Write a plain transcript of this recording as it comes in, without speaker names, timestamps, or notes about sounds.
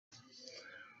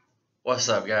What's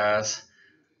up, guys?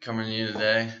 Coming to you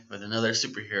today with another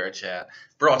superhero chat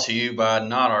brought to you by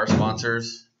not our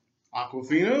sponsors,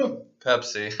 Aquafina?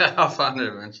 Pepsi. I'll find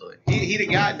it eventually. He'd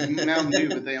have gotten Mountain Dew,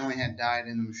 but they only had Diet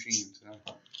in the machine.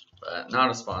 So. But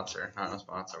not a sponsor. Not a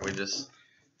sponsor. I'd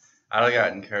have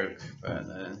gotten Coke, but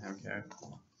they didn't have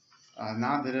Coke.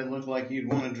 Not that it looked like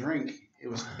you'd want to drink. It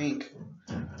was pink.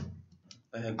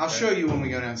 I'll Coke. show you when we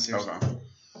go downstairs. Okay.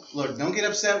 Look, don't get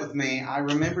upset with me. I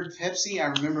remembered Pepsi. I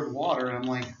remembered water. And I'm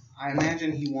like, I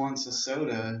imagine he wants a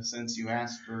soda since you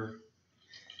asked for...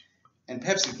 And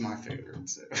Pepsi's my favorite.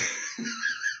 So.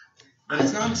 But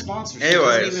it's not a sponsor. So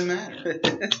it doesn't even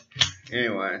matter.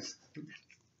 Anyways.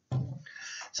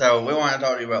 So we want to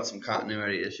talk to you about some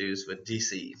continuity issues with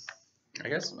DC. I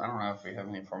don't know if we have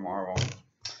any for Marvel.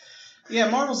 Yeah,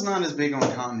 Marvel's not as big on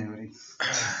continuity.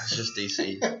 It's just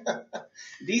DC.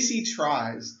 DC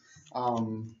tries.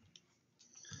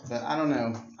 But I don't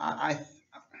know.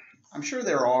 I'm sure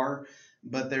there are,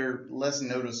 but they're less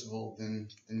noticeable than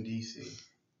DC.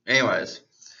 Anyways,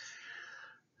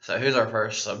 so here's our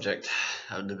first subject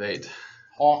of debate.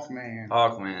 Hawkman.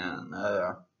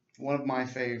 Hawkman. One of my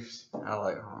faves. I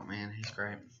like Hawkman. He's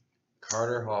great.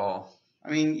 Carter Hall.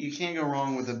 I mean, you can't go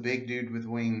wrong with a big dude with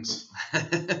wings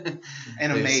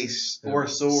and a mace or a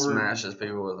sword. Smashes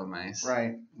people with a mace.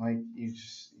 Right. Like,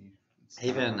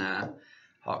 Even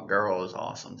Hawk Girl is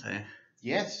awesome, too.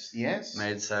 Yes.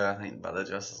 Made so, I think, by the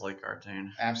Justice League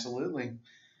cartoon. Absolutely.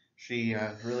 She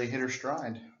really hit her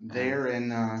stride there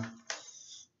in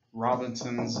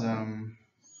Robinson's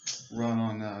run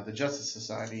on the Justice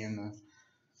Society in the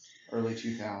early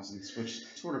 2000s, which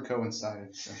sort of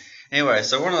coincided. So. Anyway,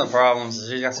 so one of the problems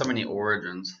is you got so many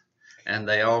origins, and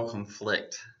they all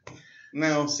conflict.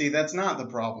 No, see, that's not the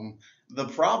problem. The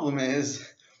problem is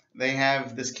they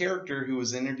have this character who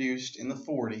was introduced in the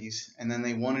 40s, and then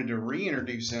they wanted to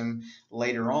reintroduce him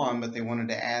later on, but they wanted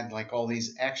to add like all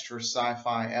these extra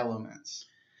sci-fi elements.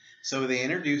 So they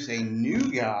introduce a new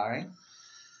guy,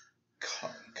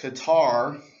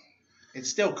 Qatar. It's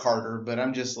still Carter, but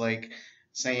I'm just like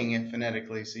saying it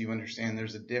phonetically so you understand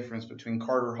there's a difference between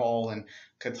Carter Hall and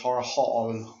Qatar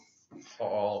Hall.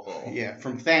 Yeah,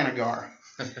 from Thanagar.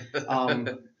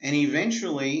 And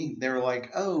eventually they were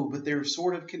like, oh, but they're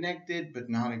sort of connected, but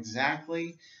not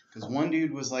exactly. Because one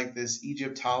dude was like this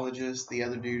Egyptologist. The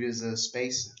other dude is a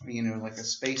space, like a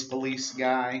space police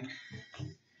guy.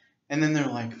 And then they're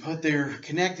like, but they're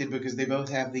connected because they both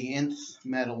have the nth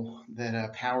metal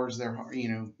that powers their,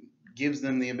 gives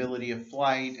them the ability of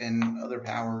flight and other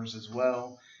powers as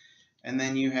well. And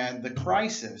then you had the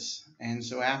Crisis. And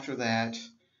so after that,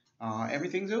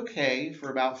 everything's okay for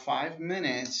about 5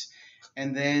 minutes.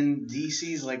 And then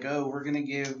DC's like, oh, we're going to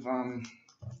give, I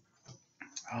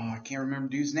can't remember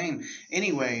dude's name.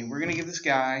 Anyway, we're going to give this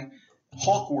guy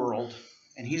Hawkworld,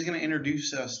 and he's going to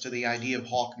introduce us to the idea of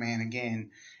Hawkman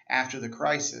again after the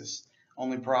Crisis.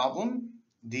 Only problem,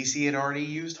 DC had already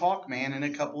used Hawkman in a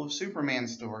couple of Superman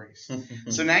stories.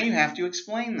 So now you have to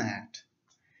explain that.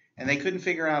 And they couldn't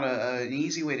figure out an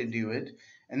easy way to do it.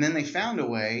 And then they found a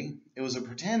way. It was a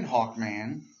pretend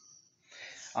Hawkman,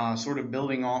 sort of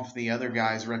building off the other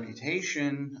guy's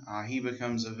reputation. He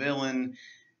becomes a villain.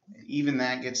 Even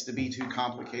that gets to be too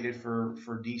complicated for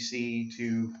DC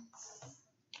to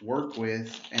work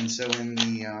with. And so in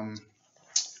the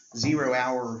 0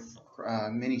 Hour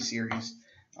miniseries,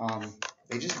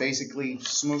 they just basically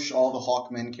smushed all the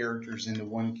Hawkman characters into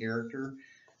one character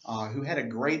who had a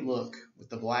great look with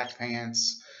the black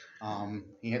pants.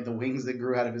 He had the wings that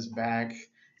grew out of his back.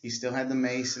 He still had the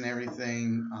mace and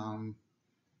everything.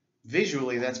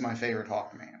 Visually, that's my favorite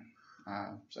Hawkman.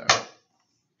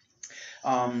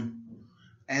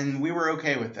 And we were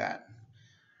okay with that.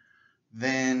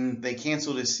 Then they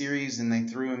canceled his series and they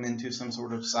threw him into some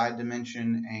sort of side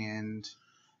dimension and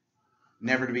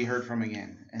never to be heard from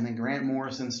again. And then Grant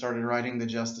Morrison started writing the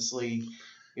Justice League.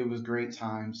 It was great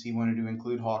times. He wanted to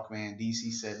include Hawkman.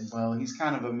 DC said, well, he's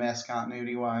kind of a mess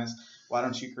continuity-wise. Why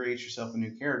don't you create yourself a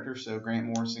new character? So Grant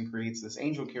Morrison creates this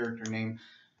angel character named,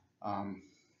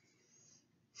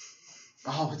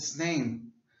 what's his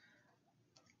name?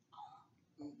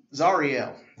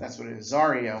 Zariel. That's what it is,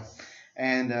 Zariel.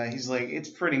 And he's like, it's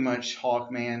pretty much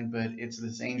Hawkman, but it's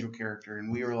this angel character.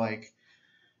 And we were like,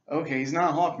 okay, he's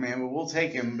not Hawkman, but we'll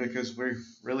take him because we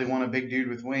really want a big dude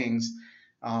with wings.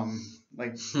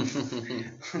 Like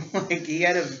he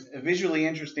had a visually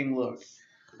interesting look,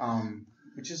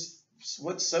 which is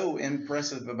what's so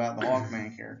impressive about the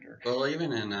Hawkman character. Well,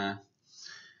 even in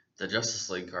the Justice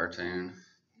League cartoon.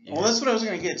 Well, that's what I was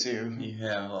going to get to. You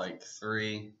have like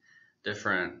 3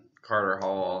 different Carter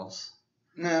Halls.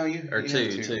 No, you Or have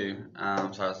two. Sorry, I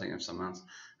was thinking of something else.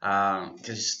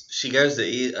 Because she goes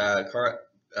to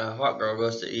Hawk Girl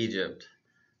goes to Egypt,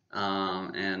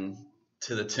 and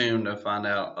to the tomb to find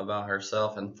out about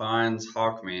herself, and finds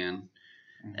Hawkman,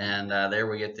 and there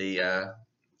we get the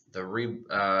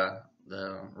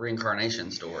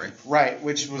reincarnation story. Right,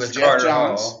 which was With Jeff Carter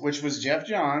Johns, Hall. which was Jeff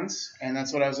Johns, and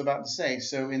that's what I was about to say.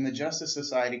 So in the Justice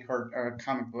Society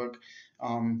comic book,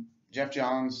 Jeff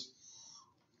Johns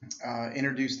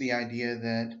introduced the idea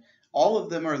that all of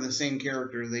them are the same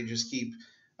character. They just keep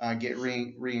get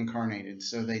reincarnated.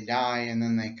 So they die and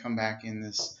then they come back in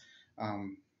this,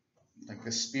 like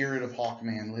the spirit of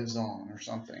Hawkman lives on or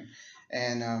something.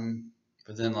 And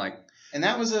But then, and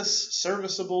that was a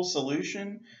serviceable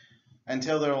solution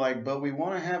until they're like, but we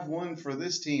want to have one for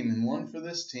this team and one for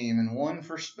this team and one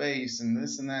for space and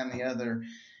this and that and the other.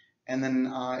 And then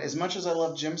as much as I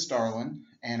love Jim Starlin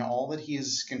and all that he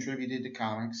has contributed to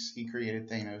comics, he created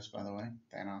Thanos, by the way,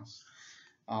 and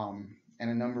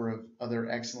a number of other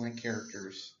excellent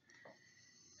characters.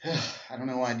 I don't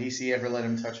know why DC ever let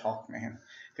him touch Hawkman.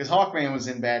 Because Hawkman was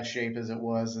in bad shape as it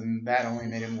was, and that only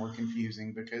made it more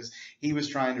confusing because he was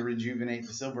trying to rejuvenate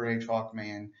the Silver Age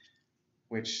Hawkman,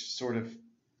 which sort of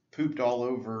pooped all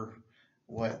over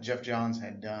what Jeff Johns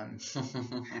had done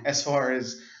as far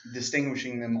as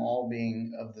distinguishing them all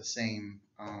being of the same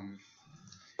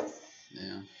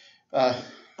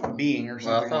being or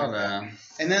something like that.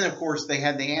 And then, of course, they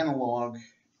had the analog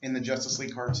in the Justice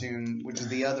League cartoon, which is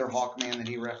the other Hawkman that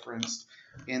he referenced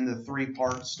in the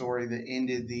 3-part story that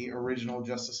ended the original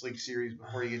Justice League series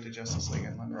before you get to Justice League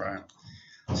Unlimited. Right.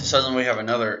 So then we have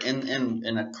another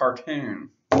in a cartoon.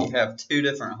 You have 2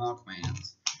 different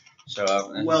Hawkmans. So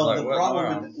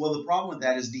the problem with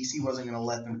that is DC wasn't going to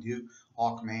let them do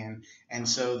Hawkman, and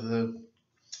so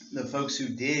the folks who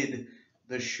did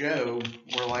the show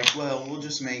were like, well, we'll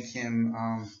just make him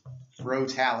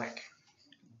Rotalic,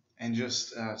 and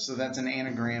just so that's an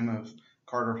anagram of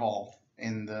Carter Hall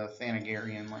in the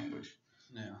Thanagarian language.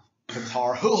 Yeah.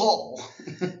 Qatar Hall.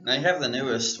 Now you have the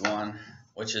newest one,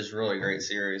 which is really great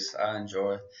series. I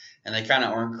enjoy, and they kind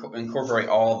of incorporate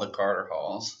all the Carter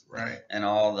Halls, right, and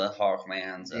all the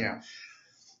Hawkmans. And yeah.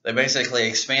 They basically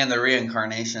expand the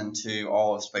reincarnation to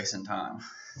all of space and time.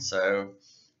 So.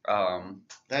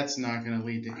 That's not going to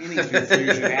lead to any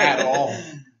confusion at all.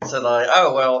 So like,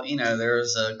 oh well,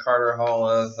 there's a Carter Hall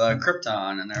of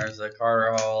Krypton, and there's a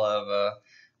Carter Hall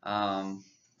of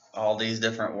all these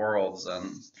different worlds,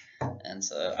 and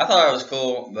so I thought it was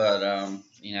cool, but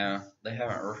they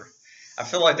haven't. I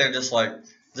feel like they're just like,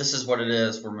 this is what it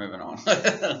is. We're moving on.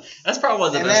 That's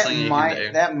probably the best thing you can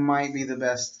do. That might be the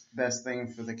best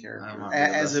thing for the character.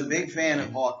 As a big fan of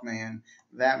Hawkman,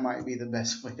 that might be the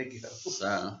best way to go.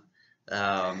 So,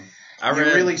 you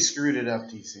really screwed it up,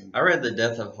 DC. I read the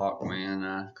Death of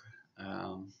Hawkman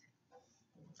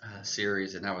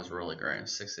series, and that was really great. It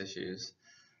was 6 issues,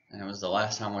 and it was the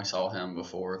last time we saw him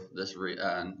before this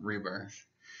rebirth.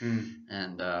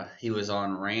 And he was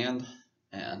on Rand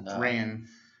and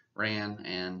Ran,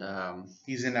 and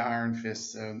he's into Iron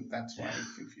Fist, so that's why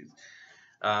I'm confused.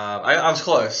 I was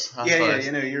close. Close.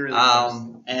 You're really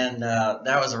close. And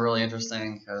that was a really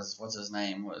interesting, because what's his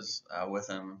name was with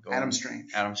him. Adam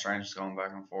Strange. Adam Strange was going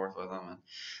back and forth with him, and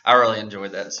I really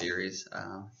enjoyed that series.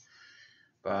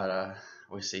 But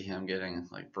we see him getting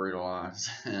brutalized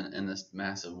in this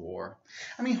massive war.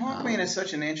 I mean, Hawkman is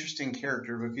such an interesting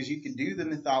character because you can do the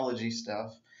mythology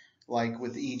stuff, like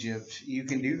with Egypt. You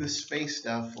can do the space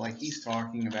stuff, like he's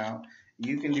talking about.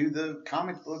 You can do the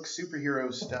comic book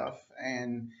superhero stuff,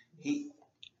 and he,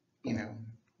 he's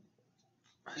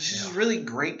just a really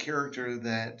great character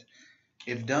that,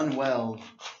 if done well,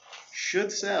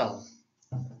 should sell.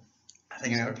 I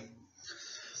think so.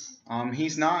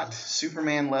 He's not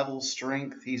Superman level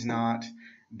strength. He's not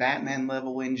Batman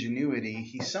level ingenuity.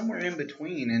 He's somewhere in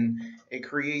between, and it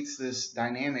creates this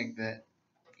dynamic that,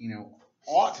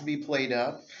 ought to be played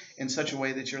up in such a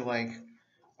way that you're like,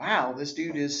 wow, this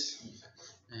dude is...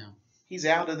 Yeah. He's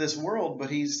out of this world, but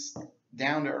he's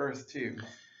down to earth too.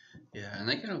 Yeah, and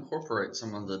they can incorporate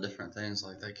some of the different things.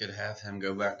 Like they could have him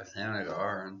go back to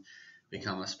Thanagar and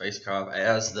become a space cop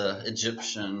as the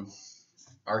Egyptian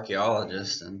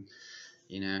archaeologist, and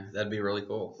that'd be really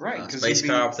cool. Right, space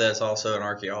cop that's also an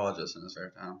archaeologist in his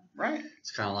spare time. Right.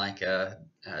 It's kind of like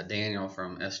Daniel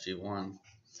from SG-1.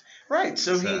 Right,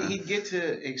 so he'd get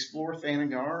to explore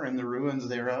Thanagar and the ruins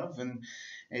thereof, and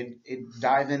it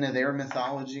dive into their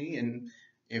mythology, and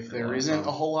if there isn't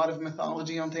a whole lot of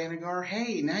mythology on Thanagar,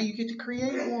 hey, now you get to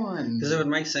create one. Because it would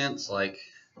make sense,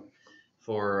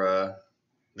 for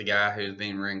the guy who's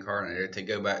being reincarnated to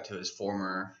go back to his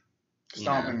former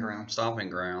stomping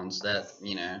grounds that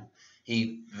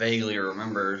he vaguely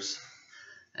remembers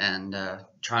and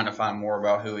trying to find more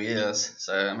about who he is.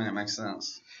 So I mean, it makes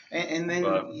sense. And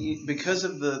then because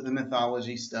of the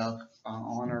mythology stuff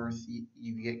on Earth,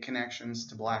 you get connections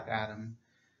to Black Adam,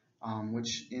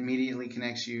 which immediately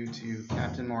connects you to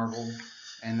Captain Marvel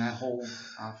and that whole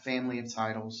family of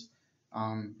titles.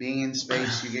 Being in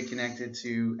space, you get connected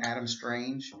to Adam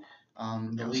Strange,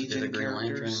 the Legion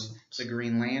characters, the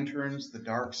Green Lanterns, the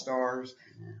Dark Stars.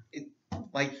 Yeah.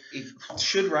 It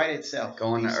should write itself.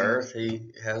 Going to Earth,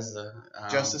 he has the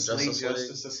Justice League,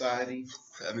 Justice Society.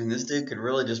 I mean, this dude could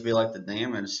really just be like the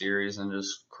Damage series and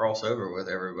just cross over with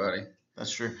everybody.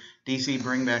 That's true. DC,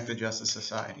 bring back the Justice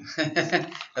Society.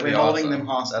 We're holding them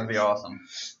hostage. That'd be awesome.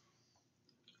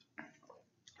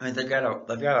 I mean, they've got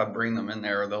to bring them in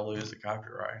there, or they'll lose the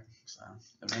copyright. So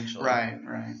eventually, right.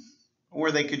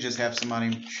 Or they could just have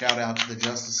somebody shout out to the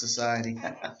Justice Society,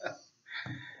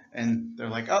 and they're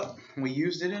like, "Oh, we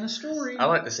used it in a story." I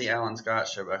like to see Alan Scott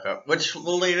show back up, which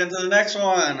will lead into the next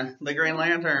one, the Green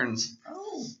Lanterns.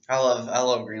 Oh, I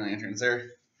love Green Lanterns.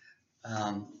 They're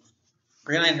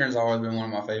Green Lantern's always been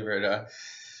one of my favorite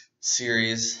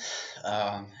series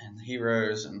and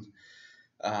heroes, and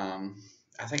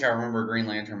I think I remember Green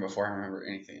Lantern before I remember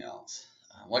anything else.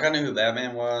 Like I knew who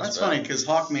Batman was. That's funny because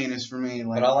Hawkman is for me.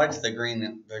 But I liked the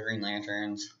Green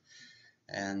Lanterns,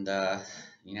 and I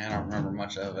don't remember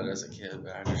much of it as a kid,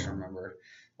 but I just remember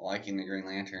liking the Green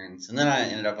Lanterns. And then I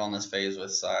ended up on this phase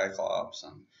with Cyclops,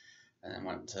 and then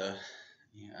went to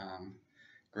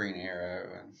Green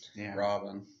Arrow and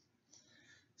Robin.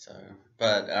 So,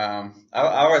 but I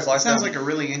always liked them. Sounds like a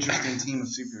really interesting team of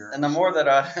superheroes. And the more that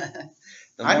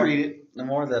I'd read it. The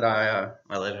more that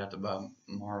they'd have to buy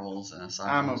Marvels and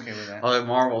Asylums. I'm okay with that. Although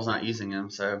Marvel's not using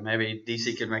them, so maybe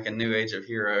DC could make a new age of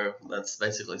hero that's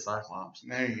basically Cyclops.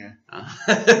 There you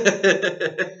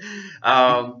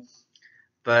go.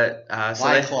 But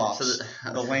Cyclops,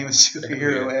 the lamest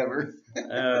superhero ever.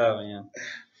 Oh man.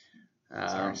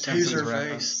 Taser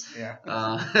face. Yeah.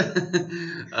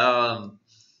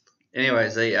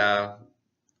 Anyways, they had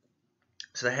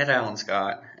Alan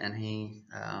Scott, and he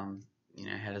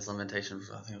had his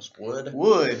limitations. I think it was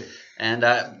wood. And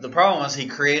the problem was he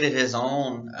created his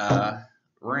own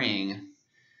ring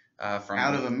from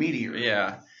out of a meteor.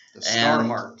 Yeah. The star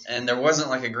mark. And there wasn't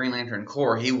like a Green Lantern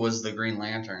Corps. He was the Green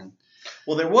Lantern.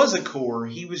 Well, there was a Corps.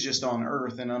 He was just on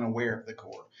Earth and unaware of the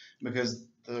Corps because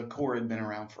the Corps had been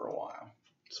around for a while.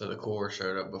 So the Corps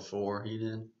showed up before he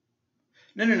did?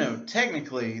 No.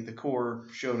 Technically, the Corps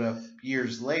showed up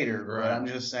years later, right. But I'm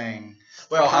just saying.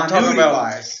 Well, I'm talking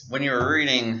about when you were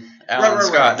reading Alan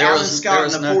Scott. There was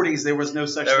in the 40s, there was no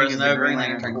such thing as the Green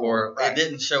Lantern Corps. Right. It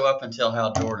didn't show up until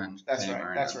Hal Jordan. That's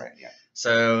right. Yeah.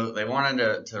 So they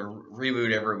wanted to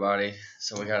reboot everybody.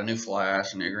 So we got a new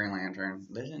Flash, a new Green Lantern.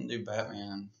 They didn't do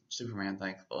Batman, Superman,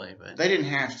 thankfully, but they didn't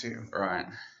have to. Right.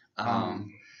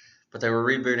 But they were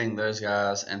rebooting those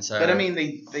guys, and so. But I mean,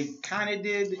 they kind of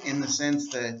did in the sense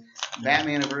that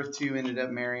Batman of Earth 2 ended up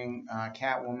marrying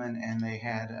Catwoman, and they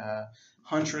had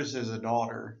Huntress as a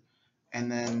daughter, and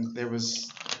then there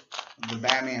was the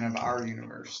Batman of our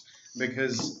universe,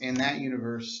 because in that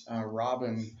universe,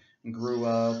 Robin grew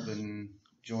up and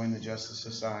joined the Justice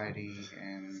Society,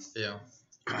 and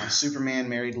Superman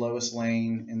married Lois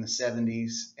Lane in the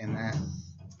 70s, and that.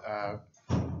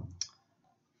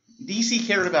 DC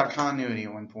cared about continuity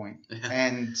at one point,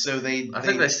 and so I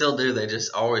think they still do. They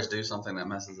just always do something that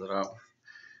messes it up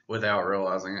without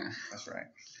realizing it. That's right.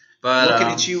 But looking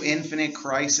at you, Infinite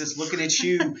Crisis. Looking at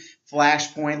you,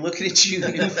 Flashpoint. Looking at you,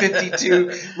 New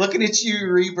 52. Looking at you,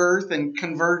 Rebirth and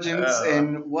Convergence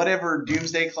and whatever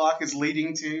Doomsday Clock is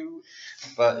leading to.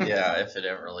 But yeah, if it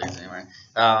ever leads anyway.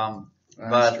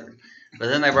 But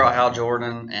then they brought Hal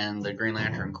Jordan and the Green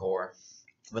Lantern Corps.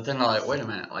 But then they're like, wait a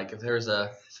minute, like if there's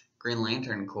a Green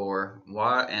Lantern Corps,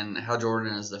 why? And Hal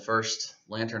Jordan is the first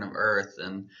Lantern of Earth,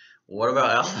 and what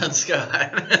about Alan Scott?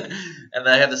 And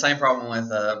they had the same problem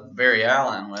with Barry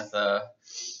Allen with.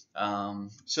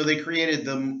 So they created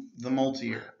the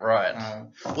multi-year, right?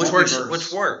 Which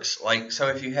works. Like so,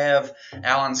 if you have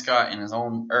Alan Scott in his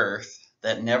own Earth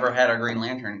that never had a Green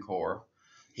Lantern Corps,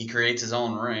 he creates his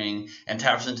own ring and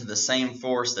taps into the same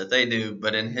force that they do,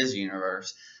 but in his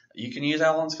universe. You can use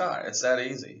Alan Scott. It's that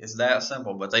easy. It's that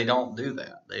simple. But they don't do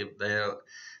that.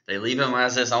 They leave him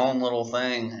as his own little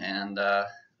thing, and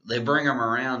they bring him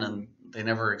around, and they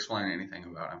never explain anything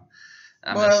about him.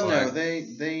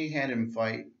 They had him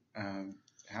fight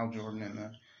Hal Jordan in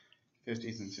the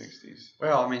 50s and 60s.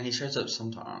 Well, I mean, he shows up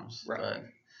sometimes, right? But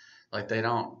like they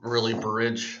don't really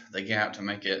bridge the gap to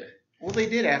make it. Well, they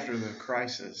did after the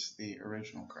Crisis, the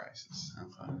original Crisis.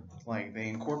 Okay. Like they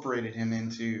incorporated him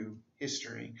into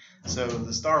history. So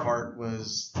the Starheart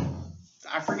was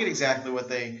I forget exactly what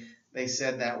they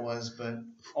said that was, but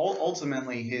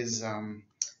ultimately his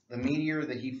the meteor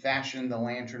that he fashioned the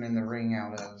lantern and the ring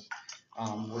out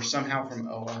of were somehow from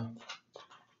Oa,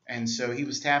 and so he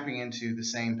was tapping into the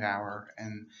same power.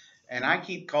 And I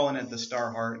keep calling it the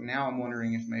Star Heart. And now I'm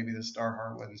wondering if maybe the Star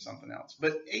Heart wasn't something else.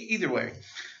 But either way,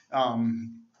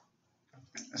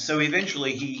 so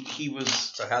eventually he was.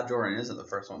 So Hal Jordan isn't the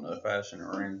first one to fashion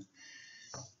a ring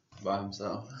by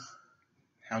himself.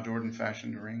 Hal Jordan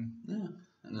fashioned a ring. Yeah.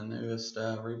 In the newest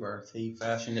Rebirth, he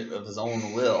fashioned it of his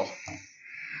own will.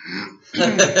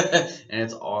 And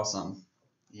it's awesome.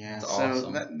 Yeah, it's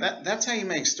so awesome. that's how you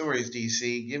make stories,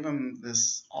 DC. Give him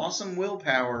this awesome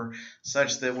willpower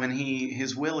such that when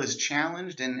his will is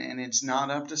challenged and it's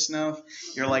not up to snuff,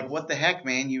 you're like, what the heck,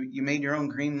 man? You made your own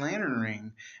Green Lantern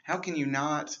ring. How can you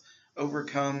not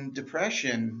overcome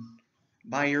depression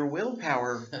by your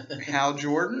willpower, Hal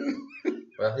Jordan?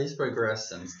 Well, he's progressed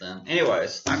since then.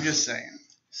 Anyways. I'm just saying.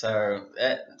 So,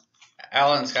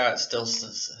 Alan Scott still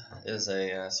is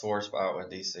a sore spot with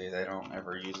DC. They don't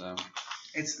ever use him.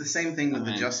 It's the same thing with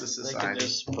the Justice Society. They could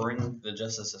just bring the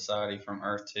Justice Society from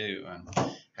Earth 2 and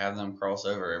have them cross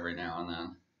over every now and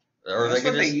then. Or that's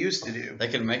what they used to do. They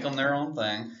could make them their own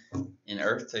thing in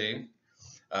Earth 2.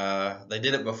 They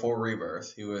did it before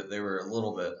Rebirth. They were a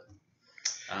little bit...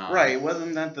 right.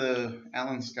 Wasn't that the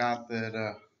Alan Scott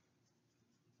that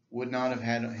would not have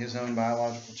had his own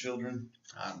biological children?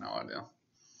 I have no idea.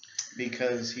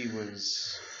 Because he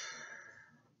was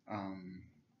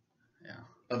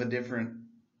of a different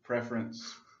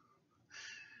preference.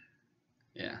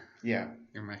 Yeah. Yeah.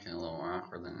 You're making it a little more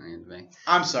awkward than it needed to be.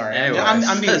 I'm sorry. Anyways.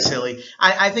 I'm being silly.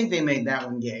 I think they made that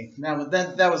one gay. That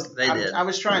was. They did. I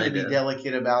was trying to be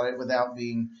delicate about it without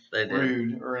being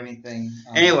rude or anything.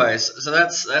 Anyways, so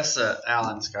that's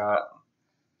Alan Scott.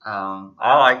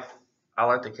 I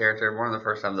like the character. One of the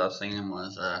first times I've seen him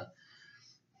was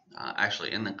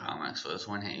actually in the comics was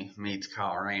when he meets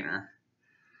Kyle Rayner.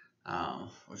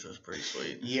 Which was pretty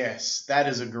sweet. Yes, that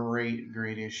is a great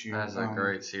issue. That's a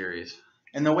great series.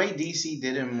 And the way DC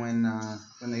did him when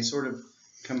they sort of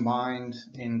combined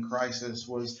in Crisis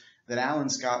was that Alan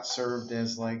Scott served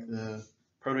as like the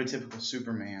prototypical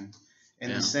Superman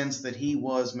in the sense that he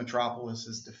was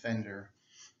Metropolis's defender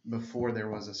before there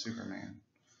was a Superman.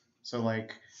 So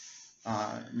like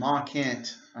Ma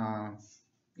Kent,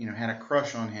 had a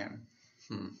crush on him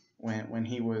when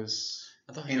he was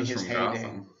in his heyday.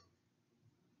 Gotham.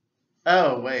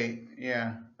 Oh, wait.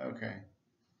 Yeah. Okay.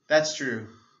 That's true.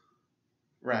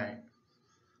 Right.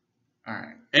 All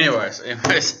right. Anyways,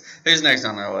 who's next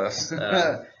on their list?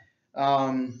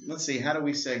 Let's see. How do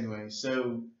we segue?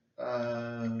 So,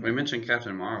 we mentioned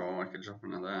Captain Marvel. I could jump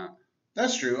into that.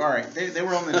 That's true. All right. They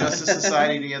were on the Justice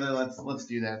Society together. Let's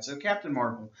do that. So, Captain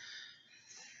Marvel.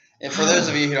 And for those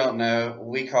of you who don't know,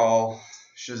 we call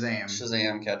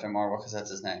Shazam Captain Marvel because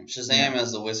that's his name. Shazam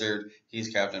is the wizard. He's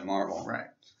Captain Marvel. Right.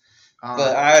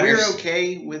 But we're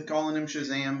okay with calling him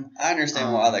Shazam. I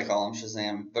understand why they call him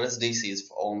Shazam, but it's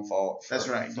DC's own fault for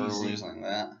losing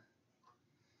that.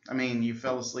 I mean, you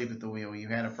fell asleep at the wheel. You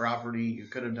had a property you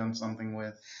could have done something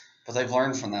with. But they've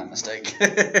learned from that mistake.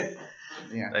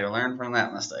 Yeah. They learned from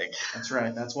that mistake. That's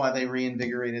right. That's why they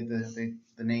reinvigorated the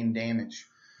name Damage.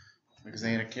 Because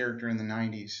they had a character in the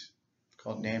 90s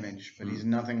called Damage, but he's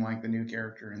nothing like the new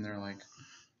character, and they're like,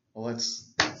 well,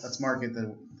 let's market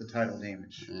the title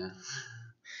Damage. Yeah.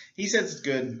 He says it's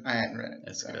good. I hadn't read it.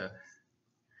 It's good.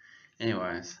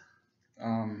 Anyways.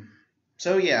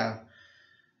 So yeah.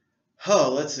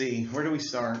 Let's see. Where do we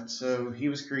start? So he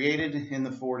was created in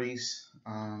the 40s.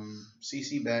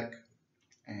 C.C. Beck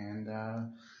and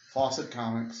Fawcett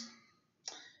Comics,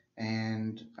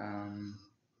 and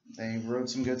they wrote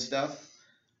some good stuff.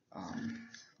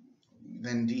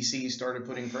 Then DC started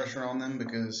putting pressure on them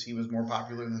because he was more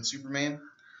popular than Superman.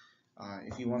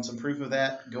 If you want some proof of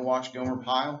that, go watch Gomer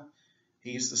Pyle.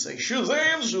 He used to say,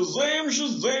 Shazam, Shazam,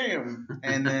 Shazam.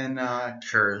 And then...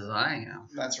 Shazam.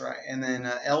 That's right. And then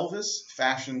Elvis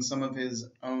fashioned some of his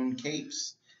own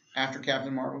capes after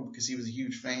Captain Marvel because he was a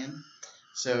huge fan.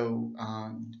 So,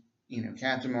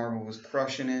 Captain Marvel was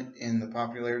crushing it in the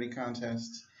popularity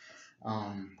contest.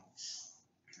 I'm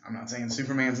not saying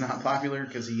Superman's not popular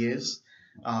because he is.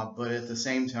 But at the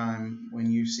same time,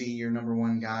 when you see your number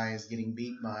one guy is getting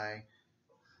beat by...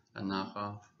 A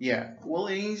knockoff? Yeah. Well,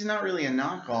 he's not really a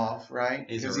knockoff, right?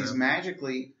 Because he's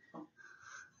magically...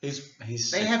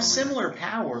 They have similar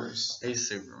powers. He's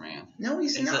Superman. No,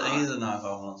 he's not. He's a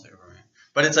knockoff on Superman.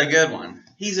 But it's a good one.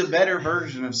 He's a better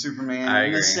version of Superman I in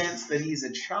agree. the sense that he's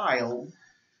a child,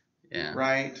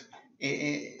 right?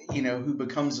 Who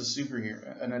becomes a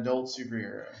superhero, an adult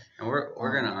superhero. And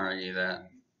we're going to argue that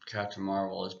Captain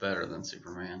Marvel is better than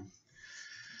Superman.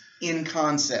 In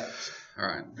concept. All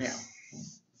right. Yeah.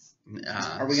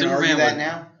 Are we going to argue that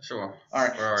now? Sure. All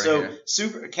right.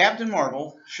 So Captain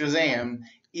Marvel, Shazam,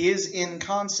 is in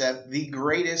concept the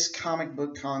greatest comic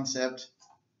book concept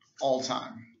all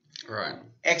time. Right.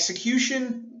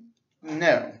 Execution,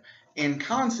 no. In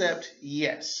concept,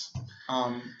 yes.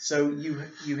 So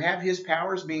you have his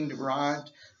powers being derived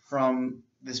from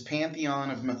this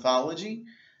pantheon of mythology.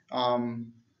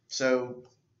 So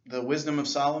the Wisdom of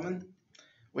Solomon,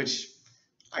 which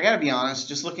I got to be honest,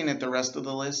 just looking at the rest of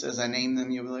the list as I name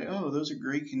them, you'll be like, oh, those are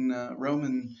Greek and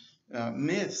Roman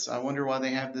myths. I wonder why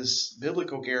they have this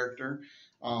biblical character.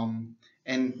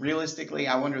 And realistically,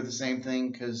 I wonder the same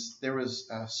thing because there was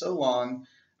Solon,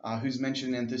 who's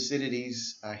mentioned in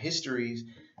Thucydides' histories,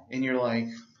 and you're like,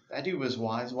 that dude was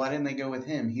wise. Why didn't they go with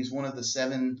him? He's one of the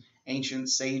 7 ancient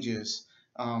sages.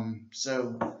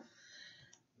 So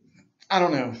I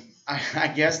don't know. I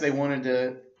guess they wanted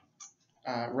to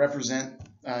represent,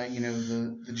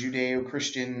 the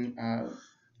Judeo-Christian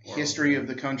history of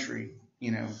the country,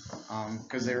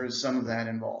 because there is some of that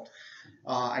involved.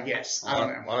 I guess. I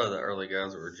don't know. A lot of the early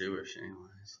guys were Jewish,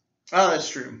 anyways. Oh, that's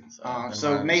true.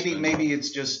 So maybe it's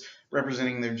just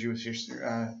representing their Jewish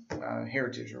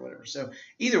heritage or whatever. So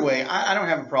either way, I don't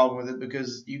have a problem with it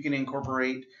because you can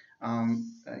incorporate,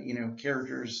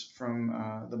 characters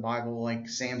from the Bible like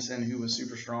Samson, who was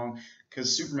super strong,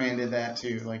 because Superman did that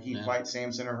too. Like he'd fight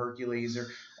Samson or Hercules or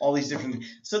all these different.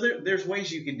 So there's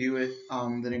ways you can do it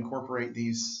that incorporate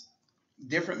these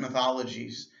different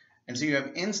mythologies. And so you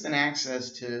have instant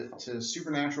access to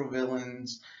supernatural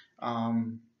villains,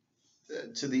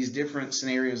 to these different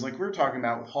scenarios, like we were talking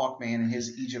about with Hawkman and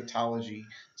his Egyptology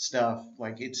stuff.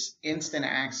 Like it's instant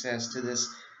access to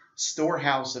this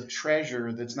storehouse of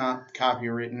treasure that's not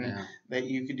copywritten, that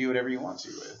you could do whatever you want to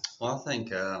with. Well, I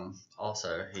think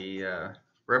also he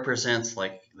represents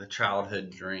like the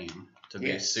childhood dream to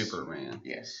be Superman.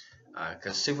 Yes.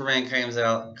 Because Superman comes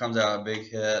out a big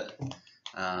hit.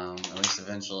 At least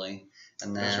eventually,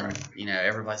 and then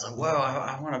everybody's like, "Whoa,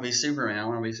 I want to be Superman! I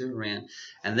want to be Superman!"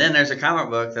 And then there's a comic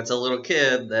book that's a little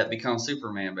kid that becomes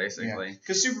Superman, basically.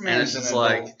 Because Superman is just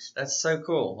like that's so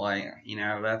cool. Like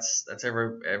that's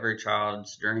every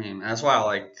child's dream. And that's why I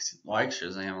like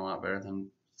Shazam a lot better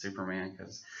than Superman,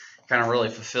 because it kind of really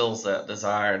fulfills that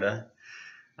desire to,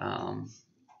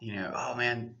 oh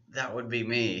man, that would be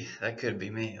me. That could be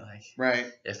me. Like, right.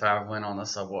 If I went on the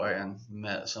subway and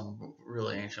met some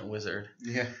really ancient wizard.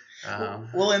 Yeah.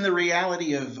 Well, and the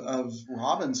reality of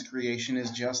Robin's creation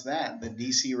is just that. The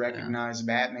DC recognized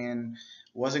Batman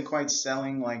wasn't quite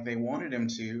selling like they wanted him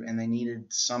to, and they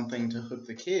needed something to hook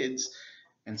the kids.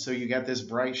 And so you got this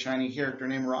bright, shiny character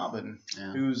named Robin,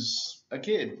 who's a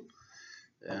kid.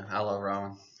 Yeah, I love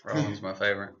Robin. Robin's my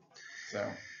favorite.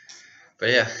 But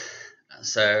yeah.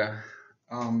 So,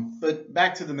 but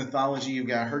back to the mythology, you've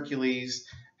got Hercules,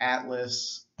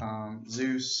 Atlas,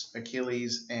 Zeus,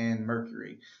 Achilles, and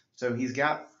Mercury. So he's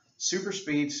got super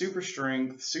speed, super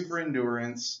strength, super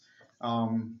endurance,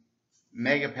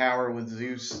 mega power with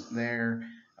Zeus there.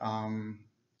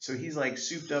 So he's like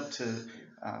souped up to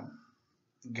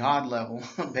God level,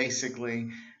 basically.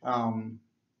 And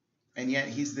yet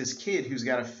he's this kid who's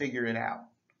got to figure it out.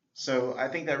 So I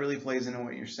think that really plays into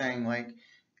what you're saying. Like,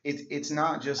 it's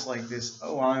not just like this,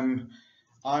 oh,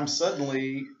 I'm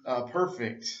suddenly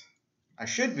perfect. I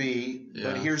should be,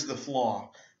 but here's the flaw.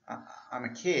 I'm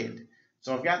a kid.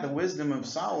 So I've got the wisdom of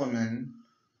Solomon,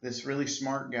 this really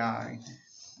smart guy,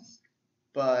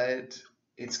 but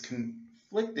it's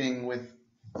conflicting with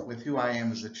who I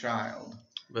am as a child.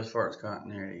 But as far as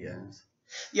continuity goes.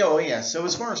 Yeah. So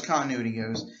as far as continuity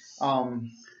goes,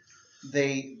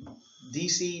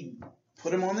 DC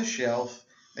put him on the shelf.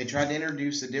 They tried to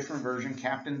introduce a different version,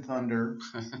 Captain Thunder,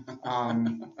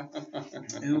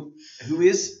 who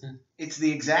is, it's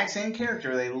the exact same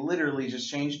character. They literally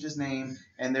just changed his name,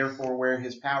 and therefore where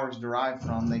his powers derived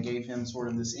from. They gave him sort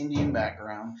of this Indian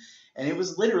background. And it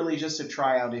was literally just a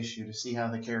tryout issue to see how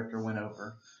the character went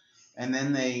over. And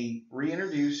then they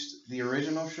reintroduced the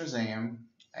original Shazam,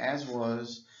 as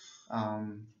was,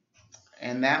 and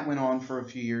that went on for a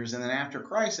few years. And then after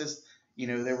Crisis,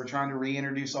 they were trying to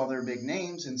reintroduce all their big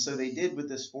names, and so they did with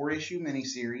this 4-issue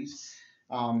miniseries.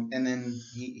 And then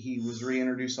he was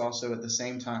reintroduced also at the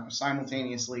same time,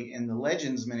 simultaneously, in the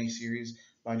Legends miniseries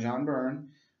by John Byrne.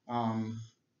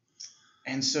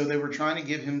 And so they were trying to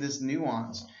give him this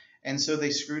nuance. And so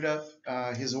they screwed up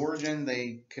his origin.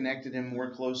 They connected him more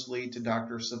closely to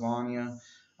Dr. Sivana,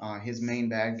 his main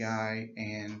bad guy,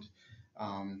 and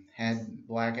had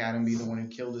Black Adam be the one who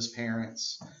killed his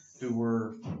parents, who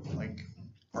were like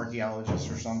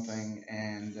archaeologist or something,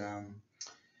 and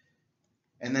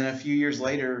then a few years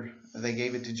later, they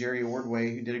gave it to Jerry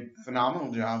Ordway, who did a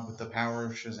phenomenal job with the Power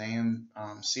of Shazam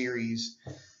series.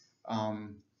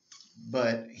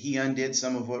 But he undid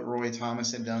some of what Roy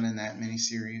Thomas had done in that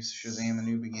miniseries, Shazam: A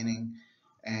New Beginning,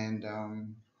 and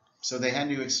so they had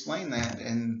to explain that,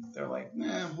 and they're like,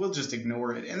 nah, we'll just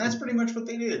ignore it. And that's pretty much what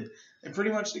they did. They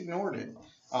pretty much ignored it.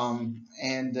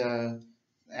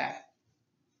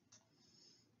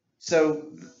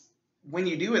 So when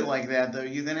you do it like that, though,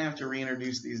 you then have to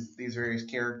reintroduce these various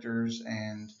characters,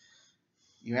 and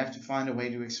you have to find a way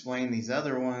to explain these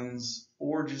other ones,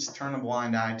 or just turn a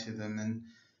blind eye to them. And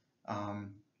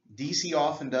DC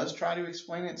often does try to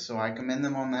explain it, so I commend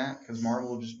them on that, because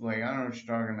Marvel will just be like, I don't know what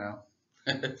you're talking about.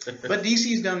 But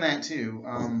DC's done that too,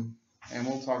 and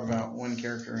we'll talk about one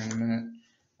character in a minute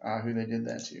who they did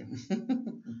that to.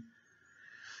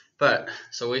 But,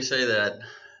 so we say that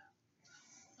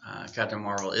Captain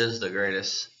Marvel is the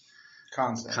greatest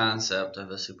concept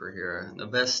of a superhero. The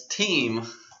best team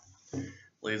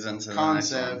leads into the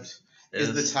next one.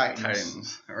 Is the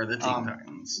Titans. Or the Teen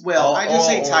Titans. Well, I just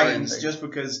say Titans just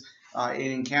because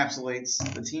it encapsulates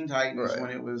the Teen Titans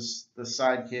when it was the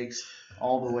sidekicks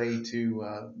all the way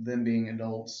to them being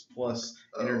adults, plus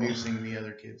introducing the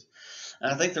other kids.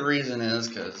 And I think the reason is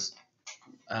because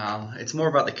it's more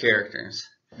about the characters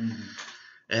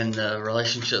and the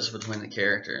relationships between the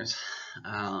characters.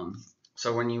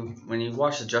 So when you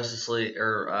watch the Justice League,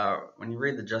 or when you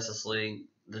read the Justice League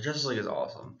is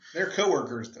awesome. They're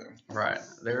coworkers, though. Right.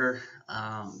 They're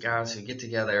guys who get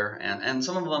together, and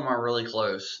some of them are really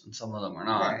close, and some of them are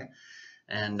not. Right.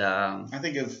 And I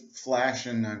think of Flash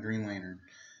and Green Lantern.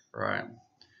 Right.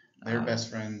 They're best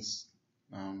friends.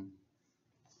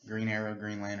 Green Arrow,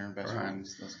 Green Lantern, best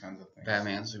friends, those kinds of things.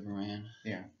 Batman, Superman.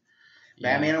 Yeah.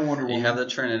 Batman and Wonder Woman. You have the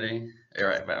Trinity. You're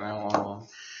right, Batman and Wonder Woman.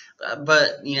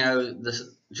 But, the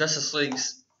Justice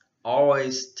League's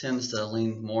always tends to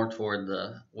lean more toward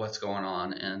what's going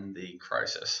on in the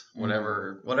crisis,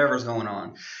 whatever's going on,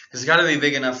 because it's got to be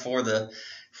big enough for the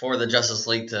Justice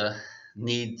League to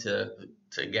need to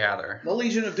gather. The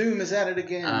Legion of Doom is at it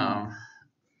again.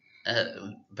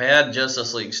 Bad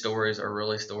Justice League stories are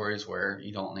really stories where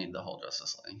you don't need the whole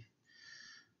Justice League.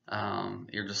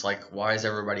 You're just like, why is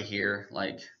everybody here?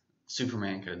 Like,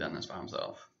 Superman could have done this by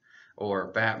himself. Or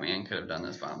Batman could have done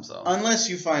this by himself. Unless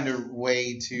you find a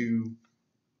way to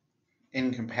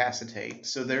incapacitate.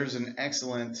 So there's an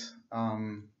excellent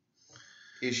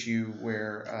issue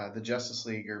where the Justice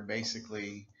League are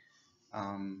basically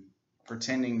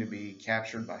pretending to be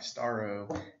captured by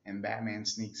Starro, and Batman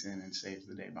sneaks in and saves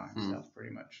the day by himself,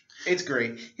 pretty much. It's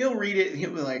great. He'll read it, and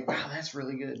he'll be like, wow, that's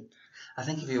really good. I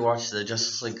think if you watch the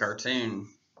Justice League cartoon,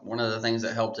 one of the things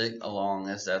that helped it along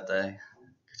is that they...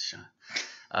 Good shot.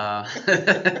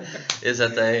 Is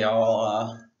that they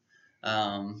all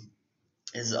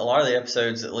is a lot of the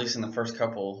episodes, at least in the first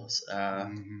couple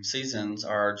seasons,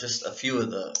 are just a few of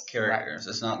the characters. Right.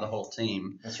 It's not the whole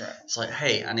team. That's right. It's like,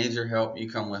 hey, I need your help. You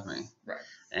come with me. Right.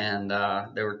 And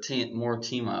there were more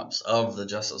team ups of the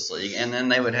Justice League, and then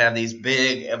they would have these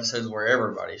big episodes where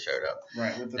everybody showed up.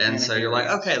 Right. And so you're like,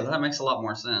 okay, well, that makes a lot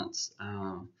more sense.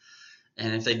 And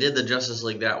if they did the Justice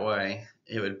League that way,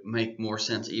 it would make more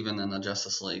sense even than the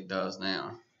Justice League does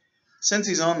now. Since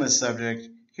he's on this subject,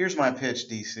 here's my pitch,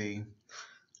 DC.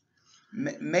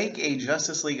 Make a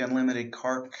Justice League Unlimited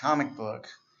comic book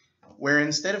where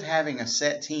instead of having a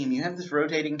set team, you have this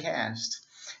rotating cast.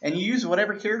 And you use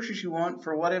whatever characters you want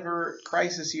for whatever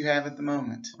crisis you have at the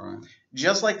moment. Right.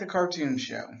 Just like the cartoon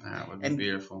show. That would be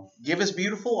beautiful. Give us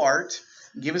beautiful art.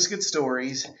 Give us good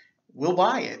stories. We'll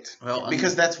buy it,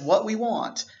 because that's what we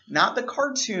want. Not the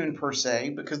cartoon per se,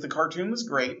 because the cartoon was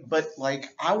great, but like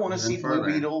I want to see Blue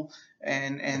Beetle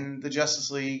and the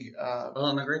Justice League. Well,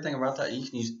 and the great thing about that, you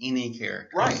can use any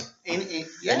character, right?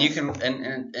 Yeah. And you can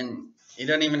and it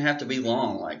doesn't even have to be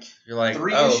long. Like you're like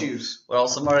 3 issues. Well,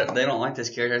 they don't like this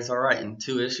character. It's all right. In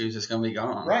 2 issues, it's gonna be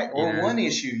gone. Right, or 1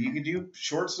 issue. You could do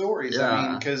short stories. Yeah. I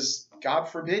mean, because God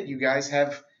forbid you guys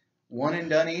have one and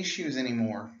done issues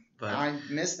anymore. But I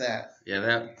miss that.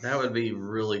 Yeah, that would be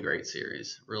really great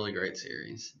series. Really great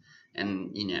series.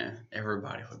 And,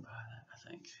 everybody would buy that, I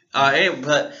think.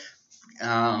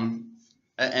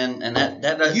 And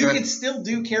that does... You could still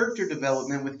do character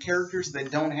development with characters that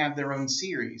don't have their own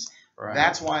series. Right.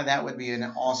 That's why that would be an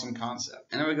awesome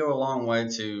concept. And it would go a long way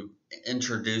to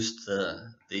introduce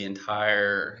the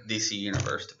entire DC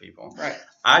universe to people. Right.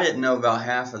 I didn't know about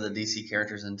half of the DC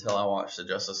characters until I watched the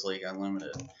Justice League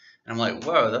Unlimited. And I'm like,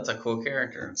 whoa, that's a cool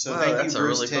character. So whoa, thank that's you, a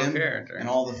Bruce really Timm, cool character. and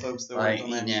all the folks that Like,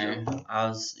 worked on that show. I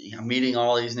was meeting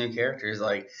all these new characters.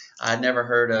 Like, I'd never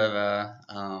heard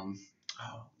of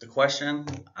The Question.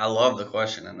 I love The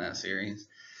Question in that series.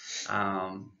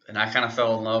 And I kind of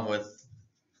fell in love with,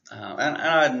 and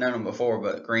I had known them before,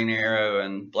 but Green Arrow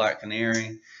and Black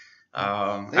Canary.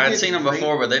 I had seen them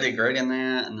before, but they did great in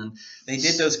that. And then they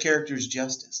did those characters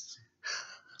justice.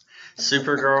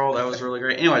 Supergirl, that was really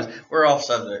great. Anyways, we're off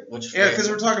subject. Because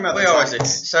we're talking about we always do.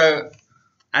 So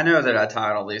I know that I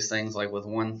tied all these things like with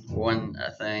one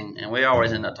thing, and we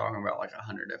always end up talking about like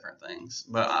 100 different things.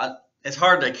 But it's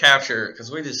hard to capture because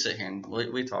we just sit here and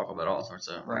we talk about all sorts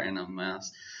of random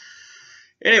mess.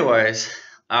 Anyways,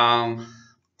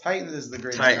 Titans is the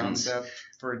greatest concept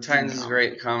for a Titans is a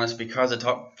great comics because it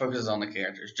focuses on the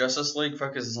characters. Justice League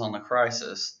focuses on the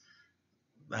Crisis.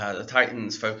 The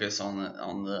Titans focus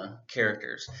on the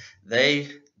characters. They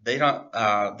don't.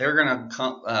 They're gonna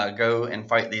go and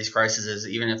fight these crises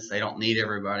even if they don't need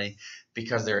everybody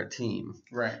because they're a team.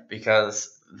 Right.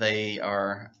 Because they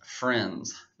are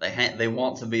friends. They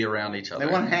want to be around each other.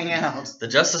 They want to hang out. The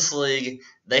Justice League,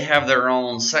 they have their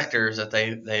own sectors that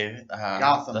they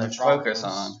Gotham, they focus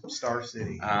on. Star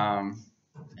City.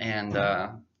 And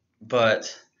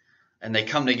they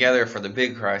come together for the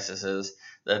big crises.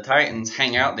 The Titans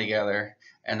hang out together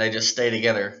and they just stay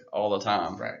together all the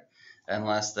time. Right.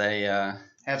 Unless they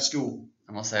have school.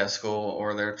 Unless they have school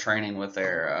or they're training with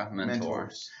their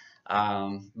mentors.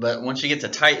 But once you get to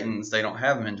Titans, they don't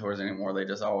have mentors anymore. They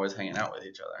just always hanging out with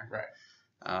each other. Right.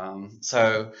 And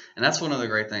that's one of the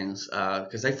great things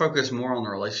because they focus more on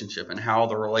the relationship and how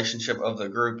the relationship of the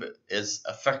group is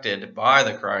affected by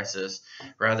the crisis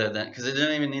rather than because it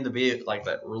didn't even need to be like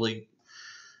that really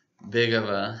big of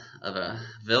a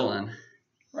villain.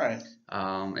 Right.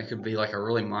 It could be like a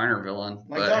really minor villain,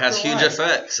 like but Dr. it has huge Light.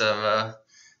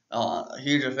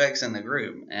 effects in the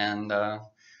group, and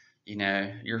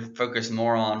you're focused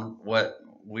more on what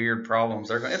weird problems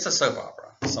they're going. It's a soap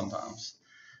opera sometimes,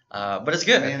 but it's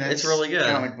good. It's really good.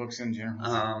 Comic books in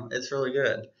general. It's really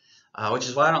good, which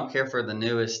is why I don't care for the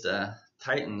newest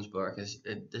Titans book.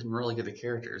 It didn't really get the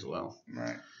characters well.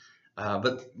 Right.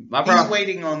 But my problem. He's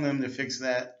waiting on them to fix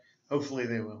that. Hopefully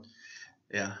they will.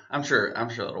 Yeah, I'm sure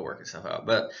it'll work itself out.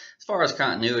 But as far as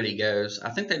continuity goes,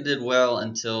 I think they did well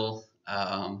until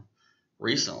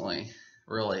recently,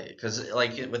 really, because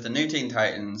like with the new Teen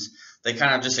Titans, they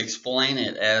kind of just explain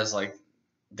it as like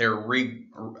they're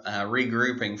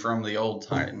regrouping from the old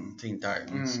Teen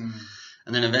Titans,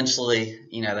 and then eventually,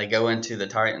 they go into the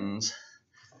Titans,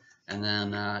 and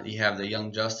then you have the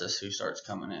Young Justice who starts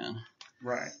coming in,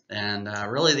 right? And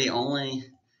really, the only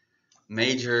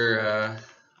major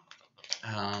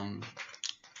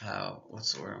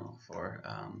what's the word for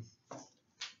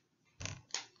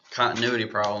continuity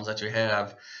problems that you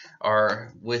have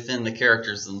are within the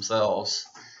characters themselves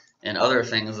and other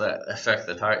things that affect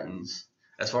the Titans,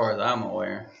 as far as I'm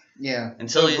aware. Yeah.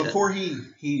 Until before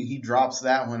he drops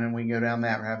that one and we go down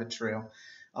that rabbit trail,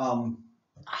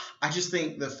 I just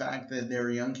think the fact that there are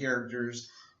young characters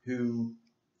who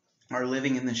are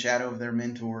living in the shadow of their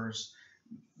mentors,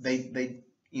 they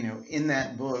in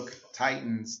that book,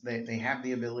 Titans, they have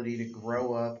the ability to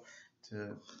grow up,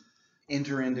 to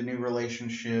enter into new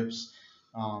relationships,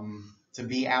 to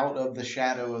be out of the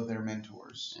shadow of their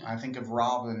mentors. I think of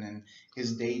Robin and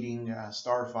his dating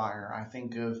Starfire. I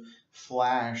think of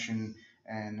Flash and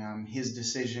his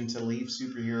decision to leave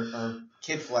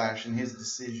Kid Flash and his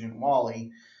decision,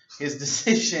 Wally, his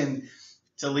decision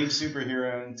to leave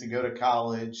superhero and to go to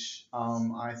college.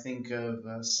 I think of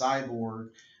Cyborg,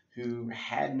 who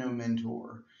had no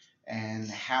mentor, and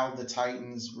how the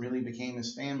Titans really became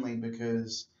his family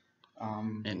because he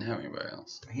didn't have anybody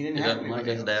else. He didn't have anybody like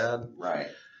his dad. Right.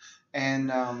 And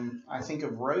I think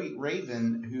of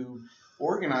Raven, who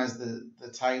organized the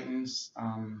Titans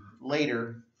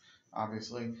later,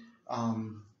 obviously,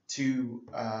 to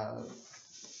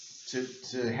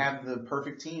have the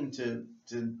perfect team to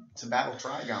battle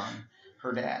Trigon,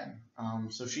 her dad.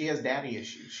 So she has daddy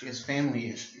issues. She has family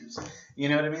issues. You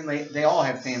know what I mean? They all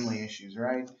have family issues,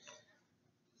 right?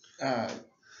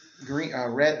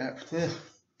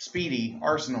 Speedy,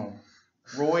 Arsenal,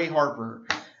 Roy Harper.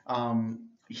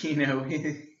 He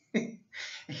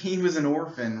was an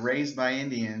orphan raised by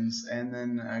Indians, and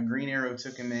then Green Arrow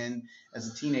took him in as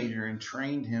a teenager and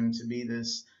trained him to be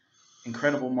this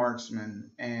incredible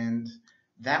marksman. And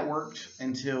that worked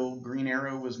until Green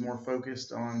Arrow was more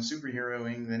focused on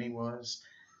superheroing than he was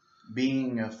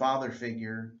being a father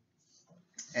figure.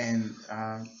 And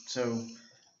so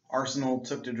Arsenal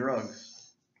took to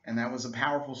drugs, and that was a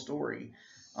powerful story.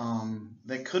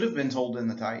 that could have been told in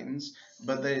the Titans,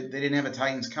 but they didn't have a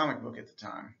Titans comic book at the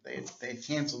time. They had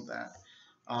canceled that,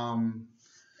 and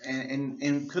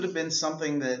could have been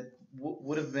something that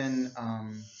would have been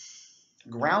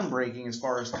groundbreaking as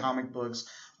far as comic books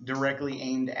directly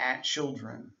aimed at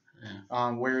children.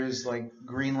 Yeah. Whereas like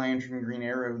Green Lantern, Green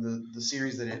Arrow, the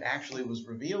series that it actually was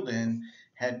revealed in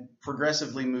had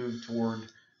progressively moved toward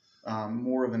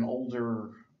more of an older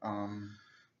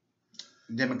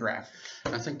demographic.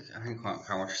 I think what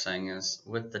you're saying is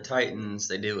with the Titans,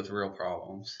 they deal with real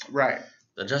problems. Right.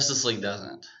 The Justice League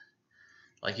doesn't.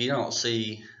 Like you don't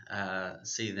see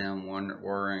them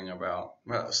worrying about.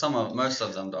 Well, most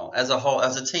of them don't. As a whole,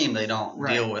 as a team, they don't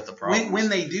deal with the problems. When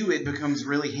they do, it becomes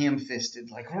really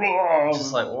ham-fisted. Like,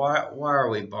 just like why are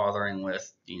we bothering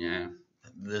with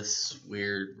this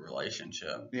weird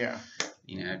relationship? Yeah.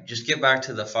 Just get back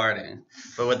to the fighting.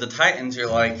 But with the Titans, you're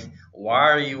like, why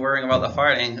are you worrying about the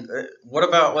fighting? What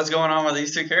about what's going on with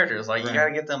these two characters? Like, you got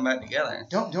to get them back together.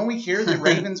 Don't we hear that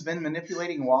Raven's been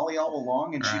manipulating Wally all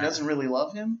along, and she doesn't really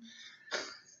love him?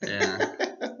 Yeah.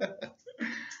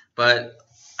 But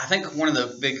I think one of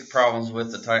the big problems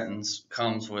with the Titans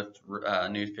comes with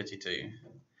New 52.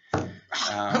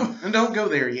 Don't go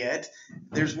there yet.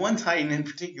 There's one Titan in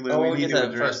particular we need to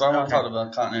address. First, but I want to talk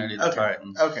about continuity of the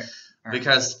Titans. Okay. Right.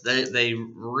 Because they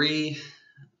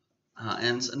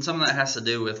and some of that has to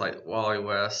do with like Wally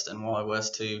West and Wally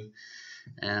West 2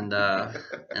 and that.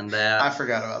 I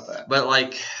forgot about that. But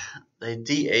like they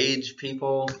de-age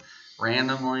people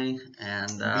randomly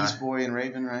and Beast Boy and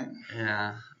Raven, right?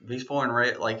 Yeah, Beast Boy and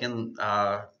Raven, like in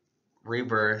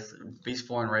Rebirth, Beast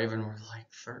Boy and Raven were like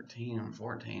 13 and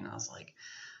 14. I was like,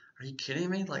 are you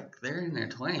kidding me? Like they're in their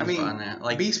 20s. I mean, by now.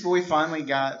 Like Beast Boy finally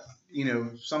got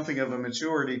something of a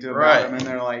maturity to about him, and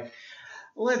they're like,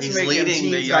 let's make him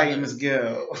Teen Titans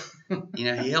go.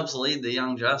 He helps lead the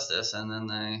Young Justice, and then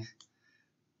they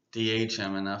de-age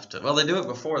him enough to. Well, they do it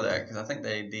before that because I think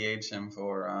they de-age him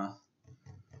for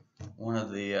one of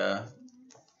the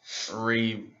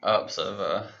re-ups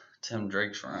of Tim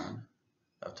Drake's run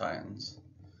of Titans.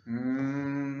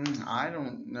 I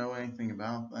don't know anything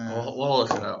about that. We'll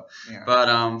look it up. Yeah. But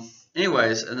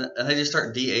anyways, and they just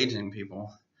start de-aging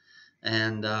people.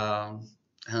 And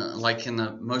like in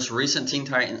the most recent Teen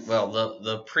Titans, well,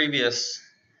 the previous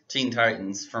Teen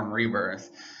Titans from Rebirth,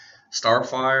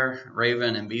 Starfire,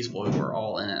 Raven, and Beast Boy were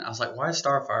all in it. I was like, why is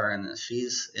Starfire in this?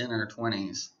 She's in her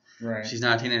 20s. Right. She's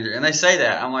not a teenager. And they say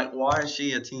that. I'm like, why is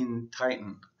she a Teen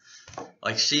Titan?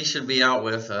 Like, she should be out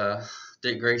with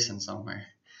Dick Grayson somewhere.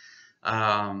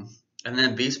 And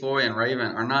then Beast Boy and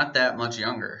Raven are not that much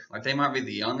younger. Like, they might be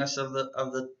the youngest of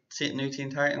the new Teen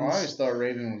Titans. I always thought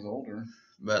Raven was older.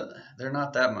 But they're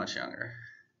not that much younger.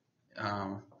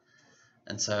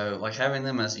 And so, like, having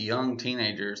them as young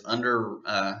teenagers under,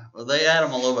 well, they had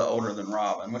them a little bit older than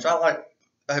Robin, which I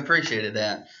appreciated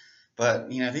that. But,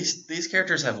 these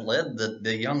characters have led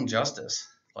the Young Justice.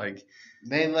 Like,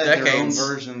 they led their own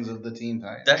versions of the Teen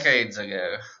Titans. Decades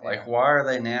ago. Like, why are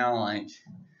they now, like,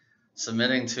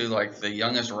 submitting to, like, the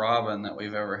youngest Robin that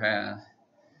we've ever had?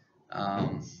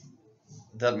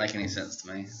 Doesn't make any sense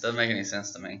to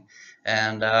me.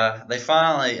 And they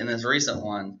finally, in this recent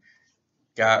one,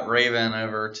 got Raven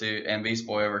and Beast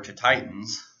Boy over to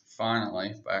Titans.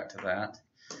 Finally, back to that.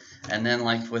 And then,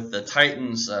 like, with the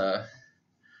Titans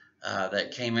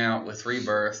that came out with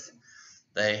Rebirth,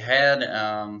 they had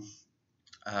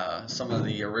some of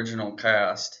the original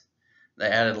cast. They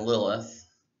added Lilith.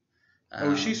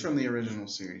 She's from the original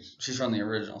series. She's from the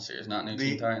original series, not New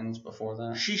Teen Titans before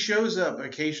that. She shows up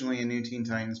occasionally in New Teen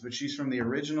Titans, but she's from the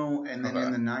original. And then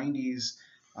in the 90s,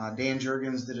 Dan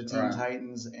Jurgens did a Teen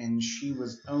Titans, and she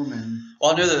was Omen.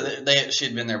 Well, I knew that she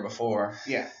had been there before.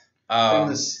 Yeah. From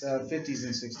the 50s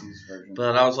and 60s version.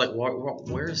 But I was like,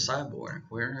 where is Cyborg?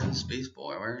 Where is Beast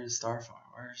Boy? Where is Starfire?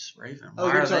 Where's Raven?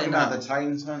 Why you're talking about the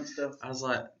Titans Hunt stuff? I was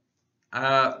like,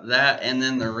 that and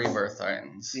then the Rebirth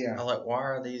Titans. Yeah. I was like, why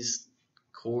are these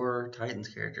core Titans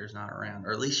characters not around,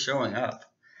 or at least showing up?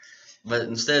 But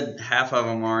instead, half of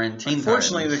them are in Teen Titans.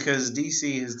 Unfortunately, because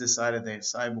DC has decided that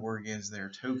Cyborg is their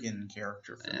token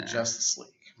character for the Justice League.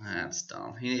 That's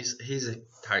dumb. He's a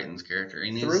Titans character.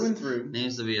 He needs, through and through.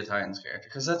 Needs to be a Titans character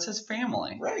because that's his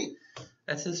family. Right.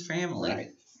 That's his family. Right.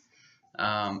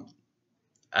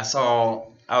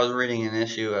 I was reading an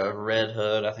issue of Red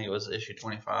Hood. I think it was issue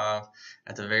 25.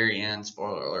 At the very end,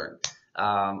 spoiler alert,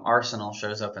 Arsenal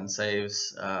shows up and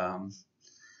saves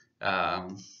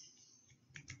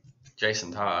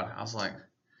Jason Todd. I was like,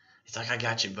 he's like, I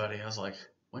got you, buddy. I was like,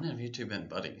 when have you two been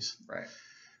buddies? Right.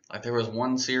 Like, there was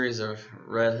one series of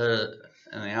Red Hood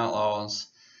and the Outlaws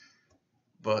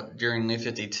but during New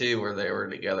 52 where they were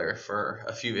together for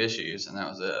a few issues, and that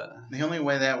was it. The only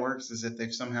way that works is if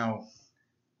they've somehow,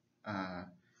 I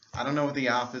don't know what the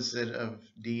opposite of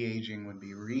de-aging would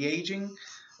be. Re-aging?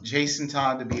 Jason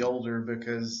Todd to be older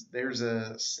because there's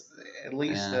at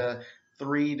least a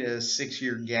 3 to 6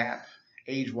 year gap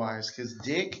age-wise because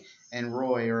Dick and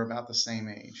Roy are about the same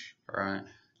age. Right.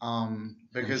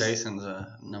 Because and Jason's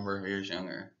a number of years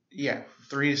younger. Yeah,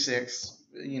 3 to 6,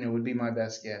 would be my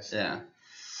best guess. Yeah.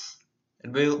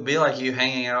 It'd be like you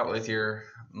hanging out with your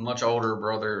much older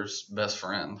brother's best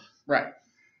friend. Right.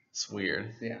 It's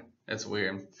weird. Yeah. It's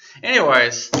weird.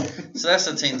 Anyways, so that's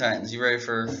the Teen Titans. You ready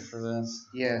for this?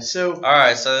 Yeah. So. All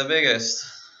right. So the biggest.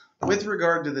 With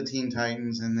regard to the Teen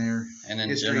Titans and their and in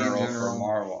history general for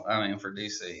Marvel, for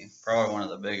DC, probably one of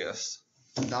the biggest.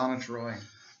 Donna Troy,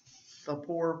 the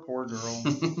poor girl.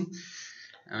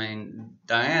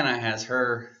 Diana has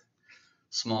her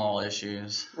small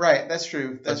issues. Right. That's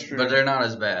true. That's true. But they're not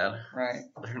as bad. Right.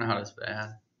 They're not as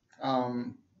bad.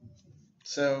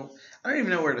 So I don't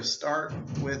even know where to start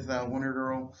with Wonder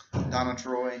Girl, Donna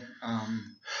Troy.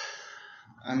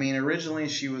 Originally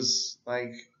she was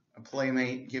like a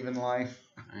playmate given life.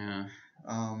 Yeah.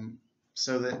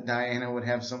 So that Diana would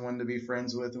have someone to be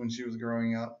friends with when she was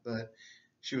growing up, but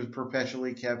she was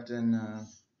perpetually kept in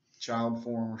child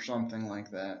form or something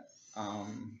like that.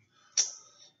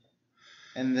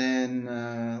 And then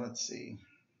let's see,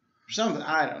 something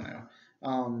I don't know.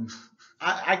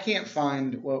 I can't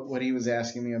find what he was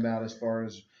asking me about as far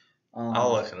as.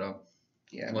 I'll look it up.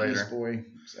 Yeah, later. Beast Boy.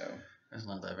 So it's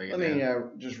not that big. Let me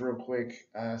just real quick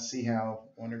see how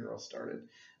Wonder Girl started,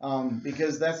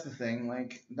 because that's the thing.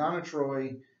 Like Donna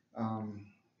Troy,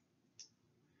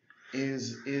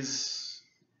 is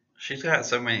she's got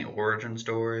so many origin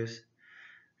stories.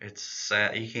 It's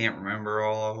sad you can't remember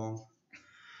all of them.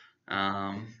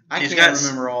 I can't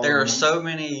remember all of them. There are so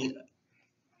many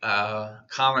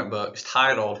comic books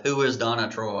titled "Who is Donna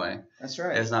Troy?" That's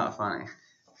right. It's not funny.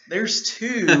 There's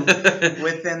 2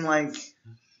 within like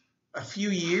a few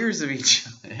years of each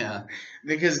other. Yeah.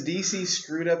 Because DC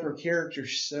screwed up her character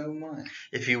so much.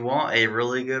 If you want a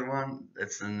really good one,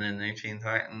 it's in the New Teen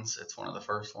Titans. It's one of the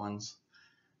first ones.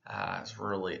 It's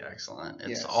really excellent.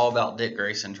 It's all about Dick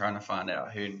Grayson trying to find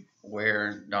out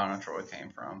where Donna Troy came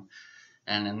from.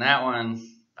 And in that one,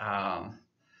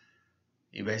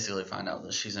 you basically find out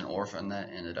that she's an orphan that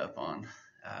ended up on,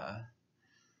 I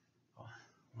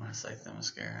want to say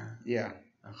Themyscira. Yeah.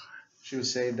 Okay. She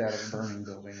was saved out of a burning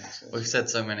building. We've said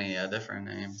so many different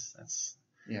names.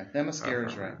 Themyscira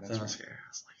is right. That's Themyscira.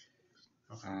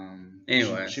 Right. Okay.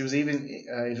 Anyway. She was even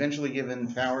eventually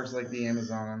given powers like the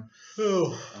Amazon.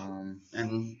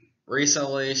 And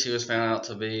recently she was found out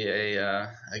to be a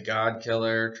god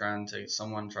killer, well,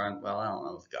 I don't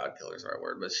know if god killer is the right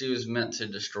word, but she was meant to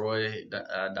destroy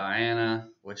Diana,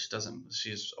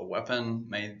 she's a weapon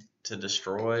made to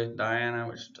destroy Diana,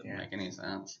 which doesn't make any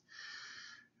sense.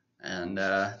 And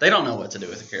they don't know what to do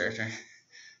with the character.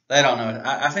 They don't know.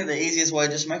 I think the easiest way,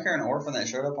 just make her an orphan that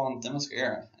showed up on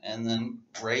Themyscira and then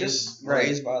raised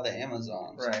by the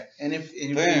Amazons. Right. And if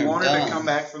you want her to come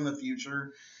back from the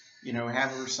future,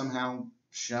 have her somehow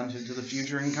shunted to the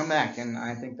future and come back, and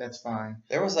I think that's fine.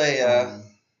 There was there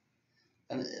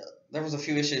was a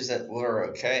few issues that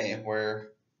were okay where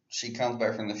she comes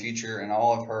back from the future and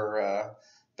all of her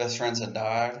best friends had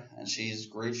died and she's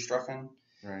grief-stricken.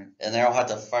 Right. And they all had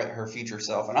to fight her future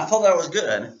self, and I thought that was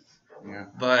good. Yeah.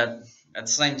 But at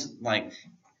the same time,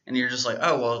 and you're just like,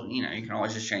 oh well, you can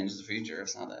always just change the future.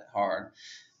 It's not that hard.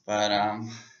 But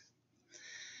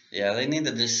they need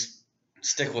to just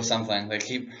stick with something. They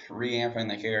keep reamping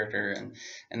the character, and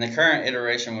in the current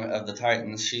iteration of the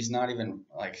Titans, she's not even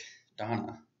like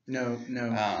Donna. No.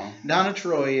 Donna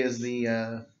Troy is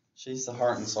the. She's the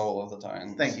heart and soul of the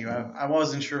Titans. Thank you. I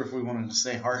wasn't sure if we wanted to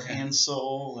say heart and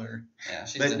soul or. Yeah,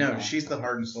 she's she's the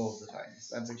heart and soul of the Titans.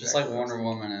 That's exactly. Just like Wonder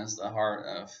Woman is the heart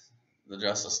of the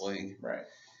Justice League. Right.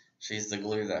 She's the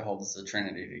glue that holds the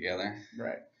Trinity together.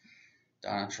 Right.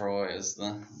 Donna Troy is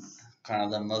the kind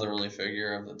of the motherly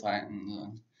figure of the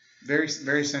Titans. Very,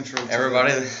 very central.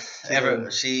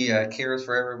 She cares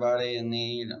for everybody in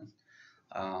need.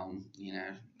 And,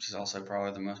 she's also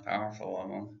probably the most powerful of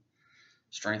them,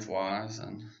 strength-wise.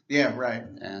 And yeah, right.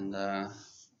 And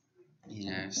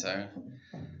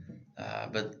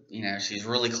but she's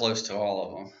really close to all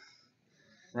of them.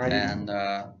 Right. And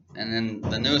then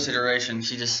the newest iteration,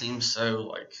 she just seems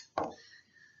so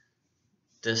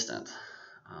distant.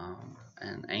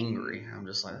 And angry. I'm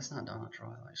just like, that's not Donna Troy.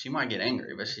 She might get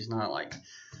angry, but she's not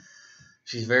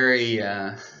she's very,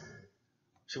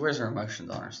 she wears her emotions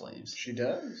on her sleeves. She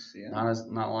does, yeah.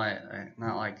 Not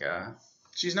like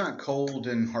She's not cold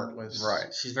and heartless.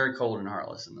 Right. She's very cold and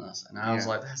heartless in this, and I was Yeah.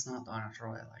 like, that's not Donna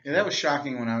Troy. Like, Yeah, that was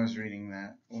shocking when I was reading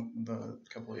that, the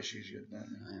couple issues you had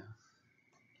done.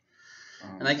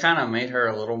 yeah. And they kind of made her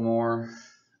a little more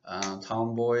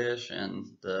tomboyish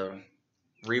in the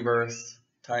Rebirth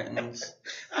Titans.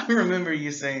 I remember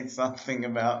you saying something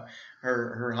about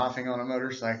her hopping on a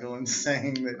motorcycle and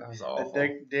saying That was that awful.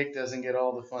 Dick doesn't get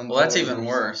all the fun. Well, that's toys even or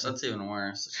worse. something. That's even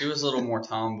worse. She was a little more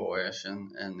tomboyish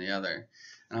in the other.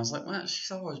 And I was like, well,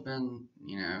 she's always been,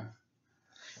 you know.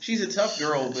 She's a tough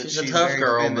girl, but she's a tough very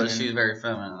girl, feminine. but she's very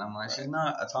feminine. I'm like, Right. she's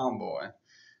not a tomboy.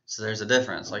 So there's a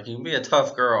difference. Like, you can be a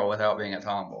tough girl without being a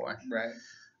tomboy. Right.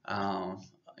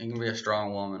 You can be a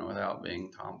strong woman without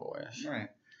being tomboyish. Right.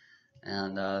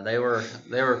 And they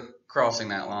were crossing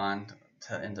that line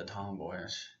into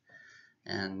tomboyish.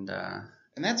 And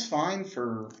that's fine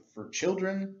for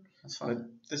children. that's fine.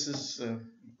 But this is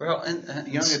Well, and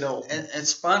young adult. And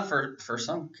it's fun for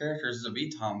some characters to be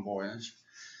tomboyish,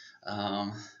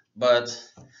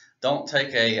 but don't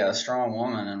take a strong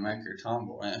woman and make her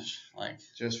tomboyish. Like,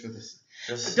 just for this.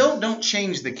 just Don't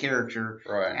change the character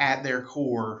right. at their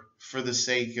core for the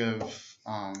sake of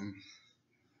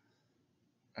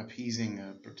appeasing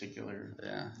a particular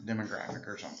demographic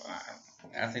or something.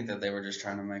 I think that they were just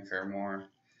trying to make her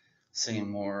seem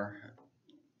more.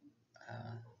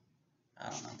 I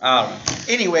don't know.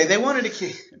 Anyway, they wanted to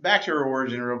keep back to her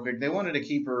origin real quick. They wanted to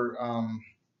keep her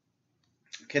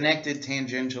connected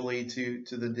tangentially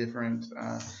to the different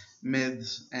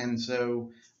myths, and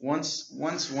so once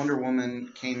Wonder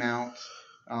Woman came out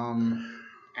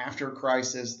after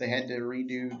Crisis, they had to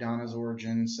redo Donna's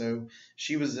origin. So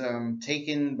she was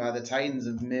taken by the Titans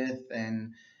of Myth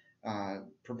and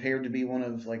prepared to be one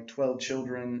of like 12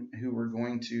 children who were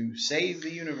going to save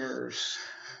the universe.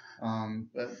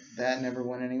 But that never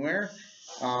went anywhere.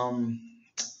 And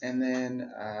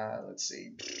then, let's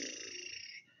see.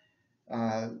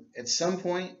 At some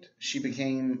point, she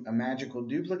became a magical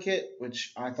duplicate,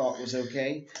 which I thought was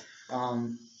okay.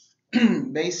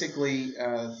 Basically,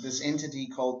 this entity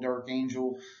called Dark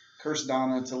Angel cursed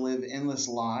Donna to live endless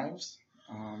lives,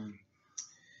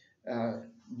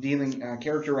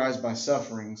 characterized by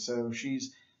suffering. So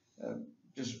she's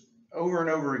just over and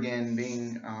over again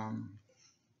being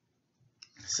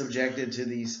subjected to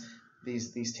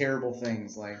these terrible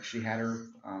things, like she had her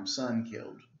son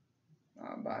killed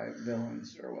by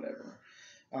villains or whatever.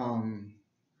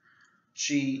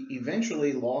 She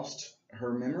eventually lost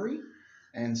her memory,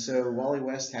 and so Wally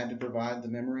West had to provide the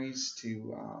memories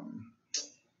to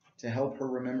help her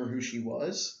remember who she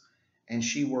was, and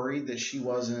she worried that she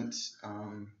wasn't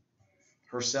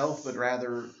herself, but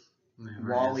rather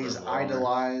Wally's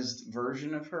idolized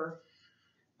version of her.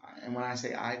 And when I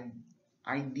say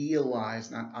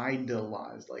idealized, not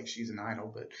idolized, like she's an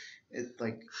idol, but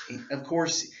of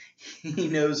course he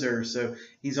knows her, so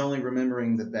he's only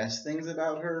remembering the best things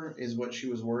about her is what she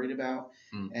was worried about.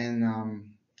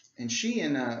 And she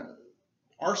and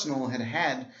Arsenal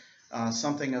had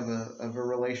something of a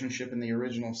relationship in the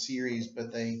original series,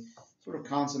 but they sort of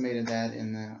consummated that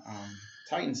in the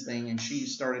Titans thing, and she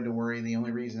started to worry the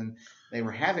only reason they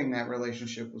were having that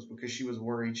relationship was because she was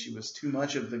worried she was too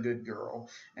much of the good girl,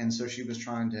 and so she was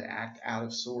trying to act out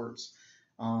of sorts.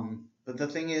 But the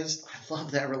thing is, I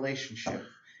love that relationship.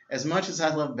 As much as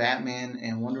I love Batman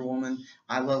and Wonder Woman,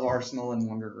 I love Arsenal and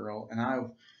Wonder Girl, and I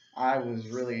was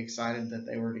really excited that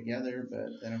they were together,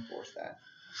 but then of course that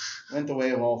went the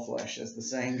way of all flesh, as the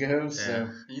saying goes. Yeah.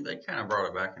 So They kind of brought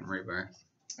it back in Rebirth.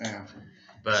 Yeah.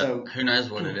 But who knows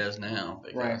what it is now?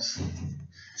 Because right.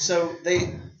 So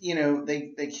they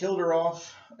killed her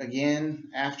off again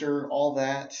after all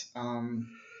that,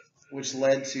 which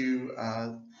led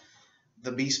to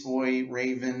the Beast Boy,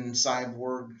 Raven,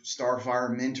 Cyborg, Starfire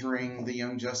mentoring the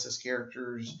Young Justice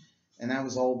characters, and that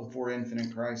was all before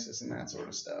Infinite Crisis and that sort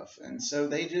of stuff. And so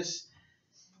they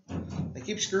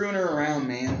keep screwing her around,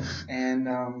 man.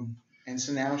 And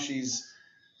so now she's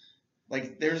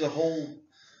like, there's a whole,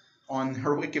 on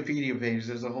her Wikipedia page,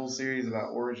 there's a whole series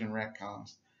about origin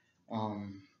retcons.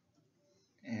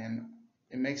 And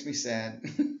it makes me sad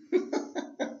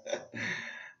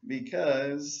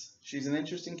because she's an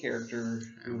interesting character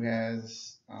who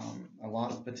has a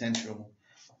lot of potential.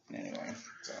 Anyway,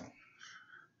 so.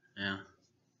 Yeah.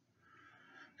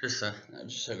 Just a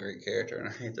great character, and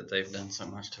I hate that they've done so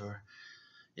much to her.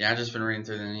 Yeah, I've just been reading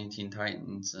through the New Teen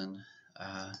Titans, and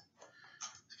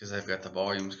because they've got the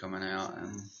volumes coming out,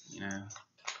 and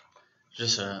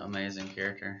just an amazing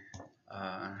character.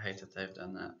 I hate that they've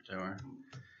done that to her.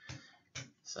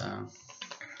 So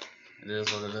it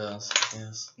is what it is.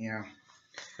 Yes. Yeah.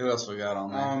 Who else we got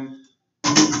on there?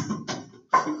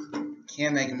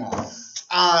 Can't make them all.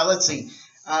 Let's see.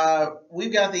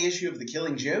 We've got the issue of the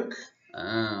Killing Joke.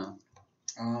 Oh.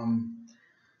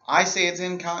 I say it's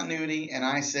in continuity, and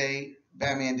I say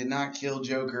Batman did not kill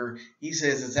Joker. He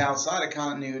says it's outside of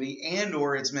continuity, and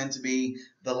or it's meant to be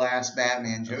the last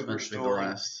Batman Joker story.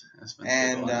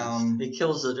 He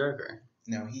kills the Joker.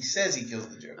 No, he says he kills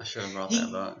the Joker. I should have brought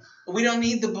that book. We don't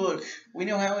need the book. We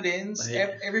know how it ends.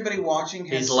 Everybody watching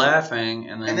has... He's laughing,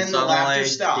 and then the laughter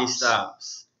stops. He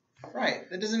stops. Right.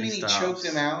 That doesn't mean he choked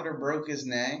him out or broke his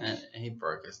neck. He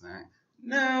broke his neck.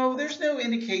 No, there's no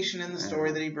indication in the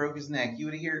story that he broke his neck. You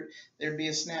would hear there'd be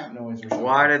a snap noise or something.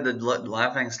 Why did the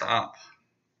laughing stop?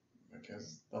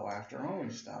 Because the laughter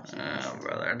always stops. Oh,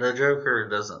 brother. The Joker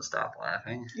doesn't stop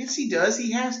laughing. Yes, he does.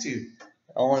 He has to.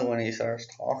 Only when he starts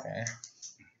talking.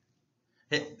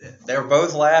 They're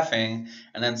both laughing,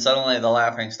 and then suddenly the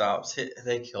laughing stops.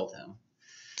 They killed him.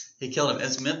 He killed him.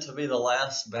 It's meant to be the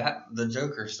last the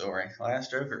Joker story. Last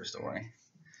Joker story.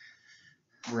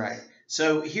 Right.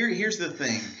 So here's the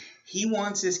thing. He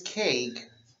wants his cake,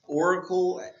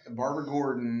 Oracle, Barbara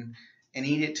Gordon, and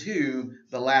eat it too,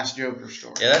 the last Joker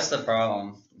story. Yeah, that's the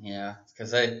problem. Yeah,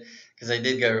 because they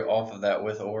did go off of that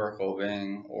with Oracle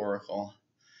being Oracle.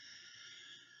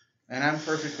 And I'm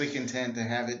perfectly content to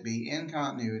have it be in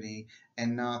continuity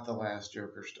and not the last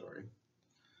Joker story.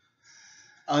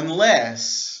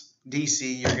 Unless,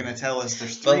 DC, you're going to tell us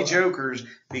there's 3 Jokers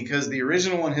because the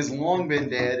original one has long been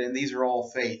dead and these are all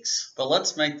fakes. But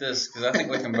let's make this, because I think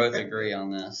we can both agree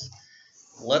on this.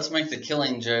 Let's make the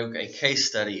Killing Joke a case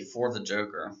study for the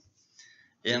Joker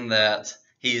in that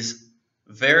he's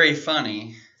very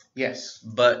funny. Yes.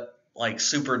 But like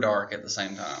super dark at the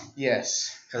same time.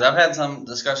 Yes. Because I've had some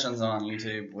discussions on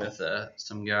YouTube with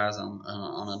some guys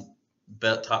on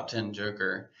a top 10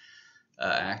 Joker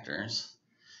actors,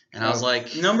 and I was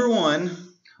like, number 1,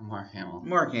 Mark Hamill.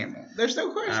 Mark Hamill. There's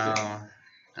no question.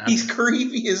 He's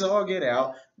creepy as all get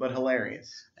out, but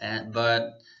hilarious.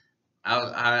 But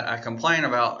I complain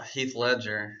about Heath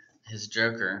Ledger, his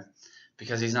Joker,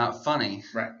 because he's not funny.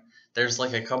 Right. There's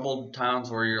like a couple times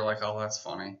where you're like, oh, that's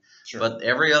funny. Sure. But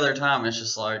every other time, it's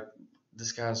just like,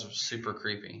 this guy's super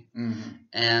creepy. Mm-hmm.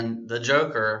 And the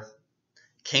Joker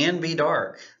can be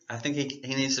dark. I think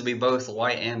he needs to be both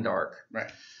light and dark. Right.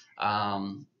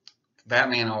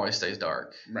 Batman always stays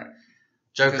dark. Right.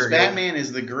 Joker. Because Batman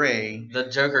is the gray. The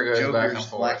Joker goes back and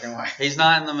forth. Black and white. He's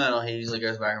not in the middle. He usually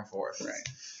goes back and forth.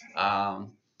 Right.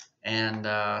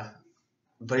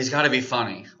 But he's got to be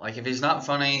funny. Like, if he's not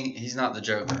funny, he's not the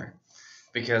Joker.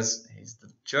 Because he's the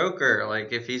Joker.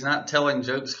 Like, if he's not telling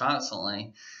jokes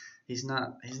constantly, he's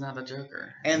not a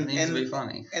Joker. He needs to be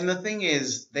funny. And the thing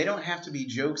is, they don't have to be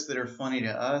jokes that are funny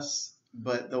to us,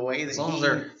 but the way that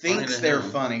he thinks they're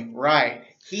funny. Right.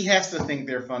 He has to think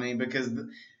they're funny because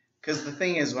the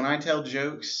thing is, when I tell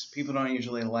jokes, people don't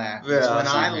usually laugh. It's when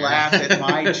I laugh at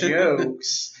my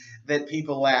jokes that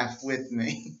people laugh with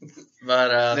me.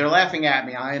 But they're laughing at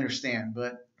me. I understand,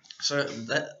 but so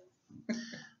that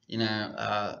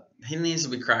he needs to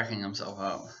be cracking himself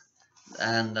up,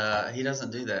 and he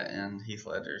doesn't do that in Heath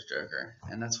Ledger's Joker,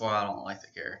 and that's why I don't like the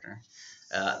character.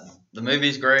 The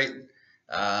movie's great.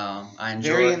 I enjoy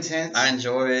very it. intense. I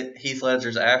enjoy it. Heath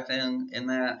Ledger's acting in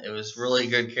that. It was really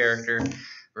good character,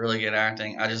 really good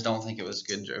acting. I just don't think it was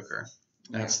good Joker.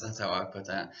 That's how I put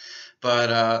that.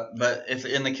 But if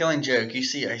in the Killing Joke you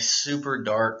see a super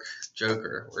dark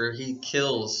Joker where he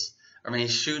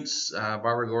shoots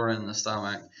Barbara Gordon in the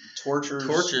stomach,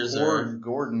 tortures her,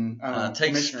 Gordon,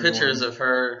 takes pictures of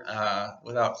her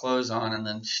without clothes on, and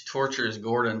then tortures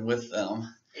Gordon with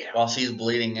them while she's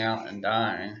bleeding out and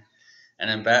dying. And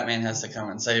then Batman has to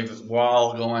come and save it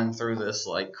while going through this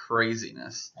like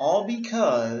craziness. All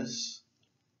because,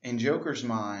 in Joker's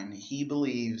mind, he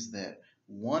believes that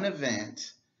one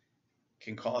event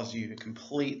can cause you to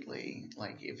completely,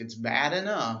 like if it's bad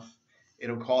enough,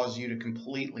 it'll cause you to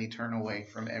completely turn away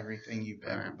from everything you've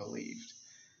ever believed.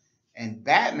 And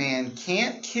Batman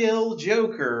can't kill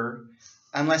Joker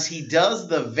unless he does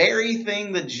the very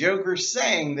thing the Joker's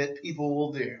saying that people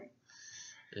will do.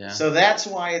 Yeah. So that's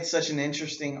why it's such an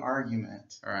interesting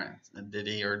argument. All right. Did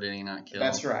he or did he not kill him?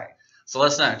 That's right. So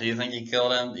let's know. Do you think he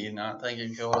killed him? Do you not think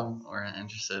he killed him? We're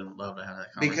interested. Would love to have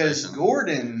that conversation. Because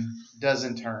Gordon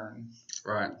doesn't turn.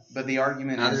 Right. But the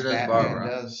argument is Batman Barbara.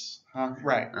 does. Huh?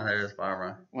 Right. Neither does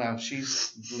Barbara. Well,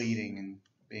 she's bleeding and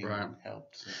being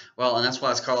helped. So. Well, and that's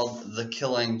why it's called the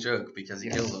Killing Joke, because he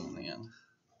kills him in the end.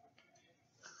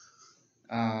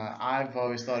 I've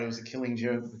always thought it was a killing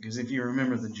joke because if you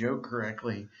remember the joke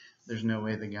correctly, there's no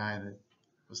way the guy that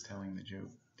was telling the joke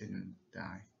didn't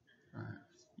die. Right.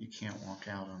 You can't walk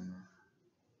out on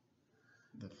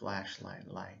the flashlight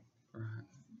light. Right.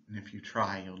 And if you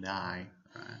try, you'll die.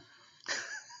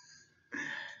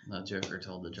 The Joker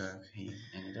told the joke, and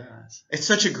he dies. It's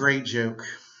such a great joke.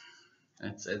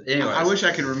 Anyway. I wish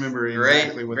I could remember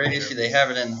exactly what great the issue. joke They is.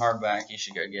 have it in hardback. You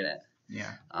should go get it.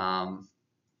 Yeah.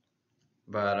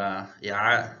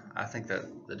 Yeah, I think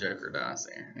that the Joker dies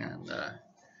there, Yeah. and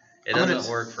it doesn't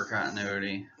work for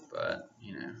continuity, but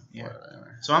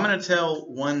whatever. So I'm going to tell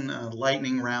one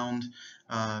lightning round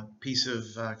piece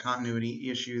of continuity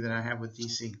issue that I have with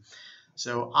DC.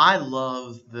 So I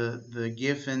love the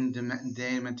Giffen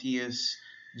DeMatteis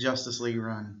Justice League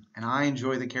run, and I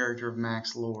enjoy the character of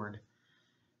Max Lord.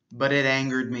 But it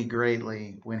angered me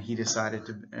greatly when he decided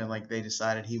they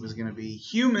decided he was going to be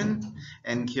human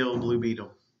and kill Blue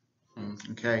Beetle.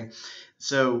 Okay,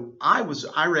 so I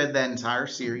read that entire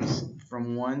series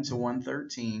from 1 to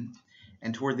 113,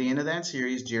 and toward the end of that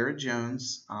series, Jared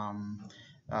Jones,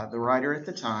 the writer at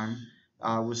the time,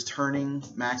 was turning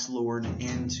Max Lord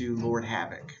into Lord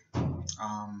Havoc,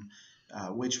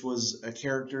 which was a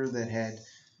character that had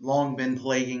long been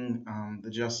plaguing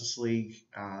the Justice League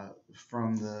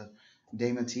from the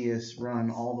DeMatteis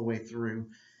run all the way through,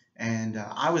 and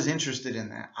I was interested in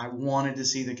that. I wanted to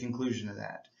see the conclusion of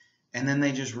that. And then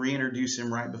they just reintroduce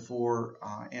him right before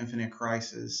Infinite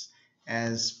Crisis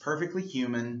as perfectly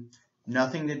human,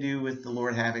 nothing to do with the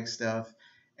Lord Havoc stuff.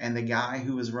 And the guy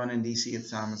who was running DC at the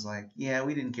time was like, yeah,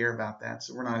 we didn't care about that,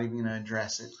 so we're not even going to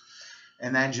address it.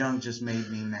 And that junk just made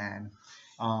me mad.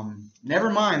 Never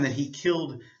mind that he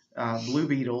killed Blue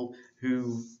Beetle,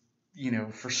 who,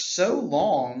 for so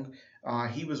long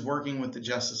he was working with the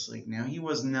Justice League. Now, he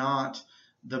was not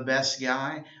the best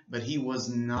guy, but he was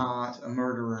not a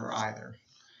murderer either.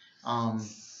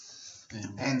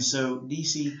 And so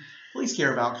DC, please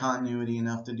care about continuity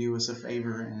enough to do us a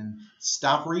favor and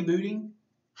stop rebooting.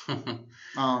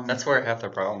 That's where half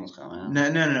their problems come in.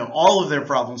 No. All of their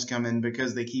problems come in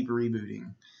because they keep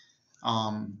rebooting.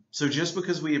 So just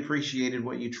because we appreciated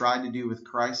what you tried to do with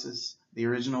Crisis, the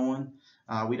original one,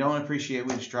 we don't appreciate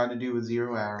what you tried to do with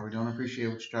Zero Hour. We don't appreciate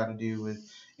what you tried to do with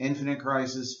Infinite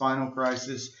Crisis, Final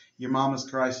Crisis, your mama's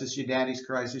crisis, your daddy's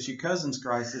crisis, your cousin's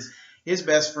crisis, his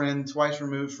best friend twice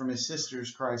removed from his sister's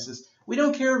crisis. We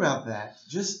don't care about that.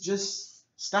 Just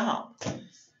stop.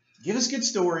 Give us good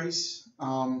stories.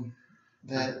 I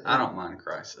don't mind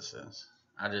crises.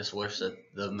 I just wish that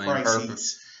the main Crises.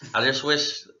 purpose. I just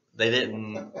wish they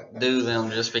didn't do them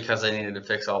just because they needed to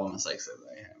fix all the mistakes that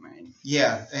they had made.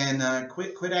 Yeah, and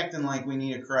quit acting like we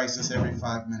need a crisis every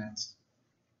 5 minutes.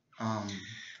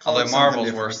 Although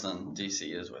Marvel's worse than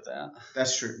DC is with that.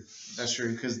 That's true,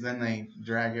 because then they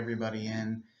drag everybody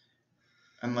in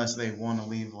unless they want to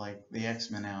leave like the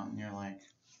X-Men out, and you're like,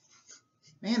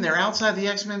 man, they're outside the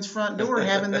X-Men's front door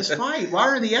having this fight. Why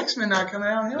are the X-Men not coming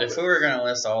out and helping? If we were going to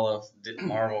list all of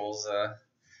Marvel's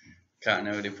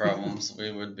continuity problems,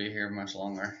 we would be here much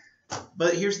longer.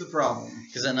 But here's the problem.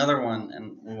 Because another one,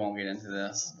 and we won't get into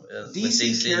this,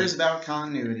 DC cares about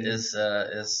continuity. Is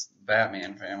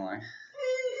Batman family.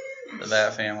 The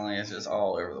Bat family is just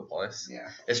all over the place. Yeah.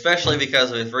 Especially because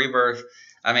with Rebirth,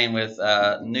 with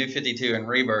New 52 and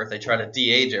Rebirth, they try to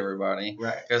de-age everybody.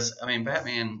 Right. Because,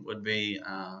 Batman would be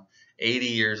 80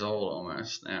 years old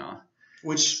almost now.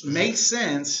 Which makes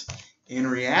sense in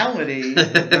reality,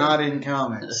 but not in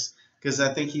comics. Because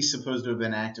I think he's supposed to have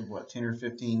been active, 10 or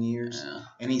 15 years? Yeah.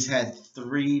 And he's had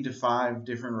 3 to 5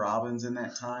 different Robins in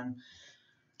that time.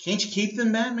 Can't you keep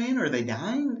them, Batman? Are they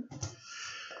dying?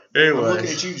 Anyways. I'm looking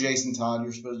at you, Jason Todd.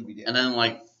 You're supposed to be dead. And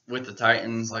then, with the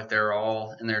Titans, they're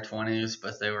all in their 20s,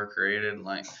 but they were created,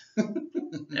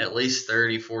 at least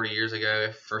 30, 40 years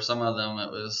ago. For some of them, it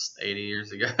was 80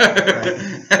 years ago.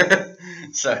 Right.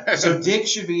 So Dick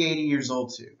should be 80 years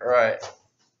old, too. Right.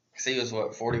 Because he was,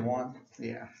 41?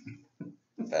 Yeah.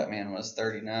 Batman was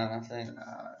 39, I think.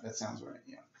 That sounds right,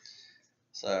 yeah.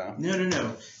 So.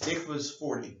 No. Dick was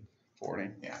 40. 40?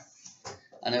 Yeah.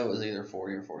 I know it was either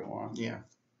 40 or 41. Yeah.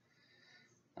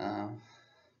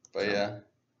 But yeah,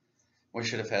 we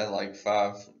should have had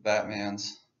 5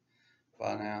 Batmans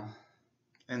by now.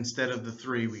 Instead of the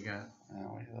 3 we got.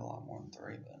 We had a lot more than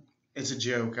 3, but. It's a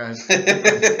joke. I'm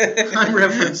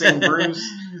referencing Bruce,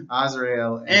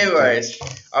 Azrael. Anyways,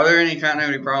 are there any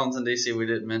continuity problems in DC we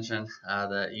didn't mention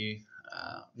that you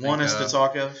want us to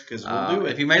talk of? Because we'll do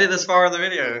it. If you made it this far in the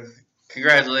video,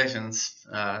 congratulations.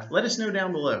 Let us know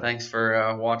down below. Thanks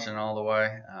for watching all the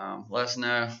way. Let us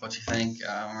know what you think.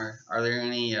 Are there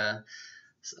any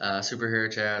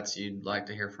superhero chats you'd like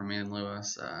to hear from me and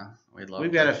Lewis?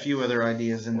 We've got a few other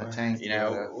ideas in the tank.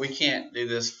 We can't do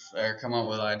this or come up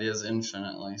with ideas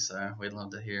infinitely, so we'd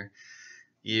love to hear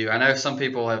I know some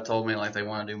people have told me like they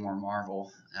want to do more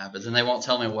Marvel, but then they won't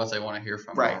tell me what they want to hear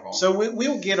from Marvel. So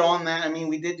we'll get on that. I mean,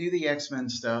 we did do the X-Men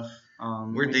stuff.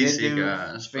 We're DC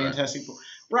guys. Fantastic Four.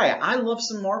 Right. I love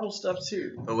some Marvel stuff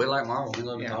too. But we like Marvel. We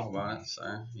love to talk about it.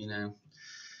 So,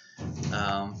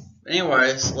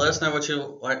 anyways, let us know what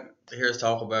you like to hear us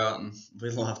talk about. And we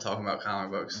love talking about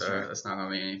comic books. So that's not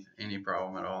going to be any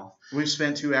problem at all. We've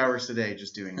spent 2 hours today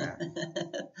just doing that.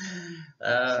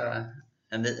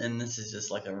 And this is just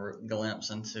like a glimpse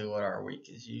into what our week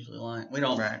is usually like. We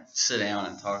don't sit down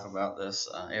and talk about this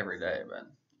every day, but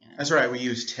that's right. We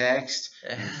use text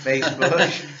and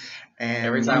Facebook, and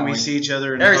every time we see each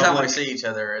other. Time we see each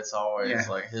other, it's always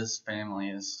like his family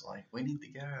is like, "We need to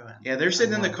go." And they're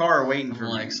sitting in the car waiting for me.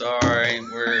 Like, sorry,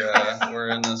 we're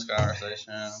in this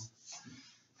conversation.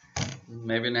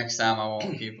 Maybe next time I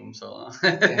won't keep them so long.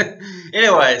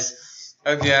 Anyways.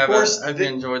 Hope you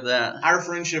enjoyed that. Our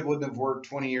friendship wouldn't have worked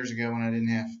 20 years ago when I didn't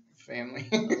have family.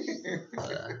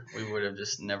 We would have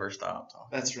just never stopped talking.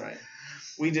 That's right.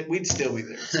 We'd still be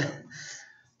there. So.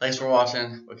 Thanks for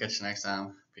watching. We'll catch you next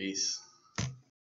time. Peace.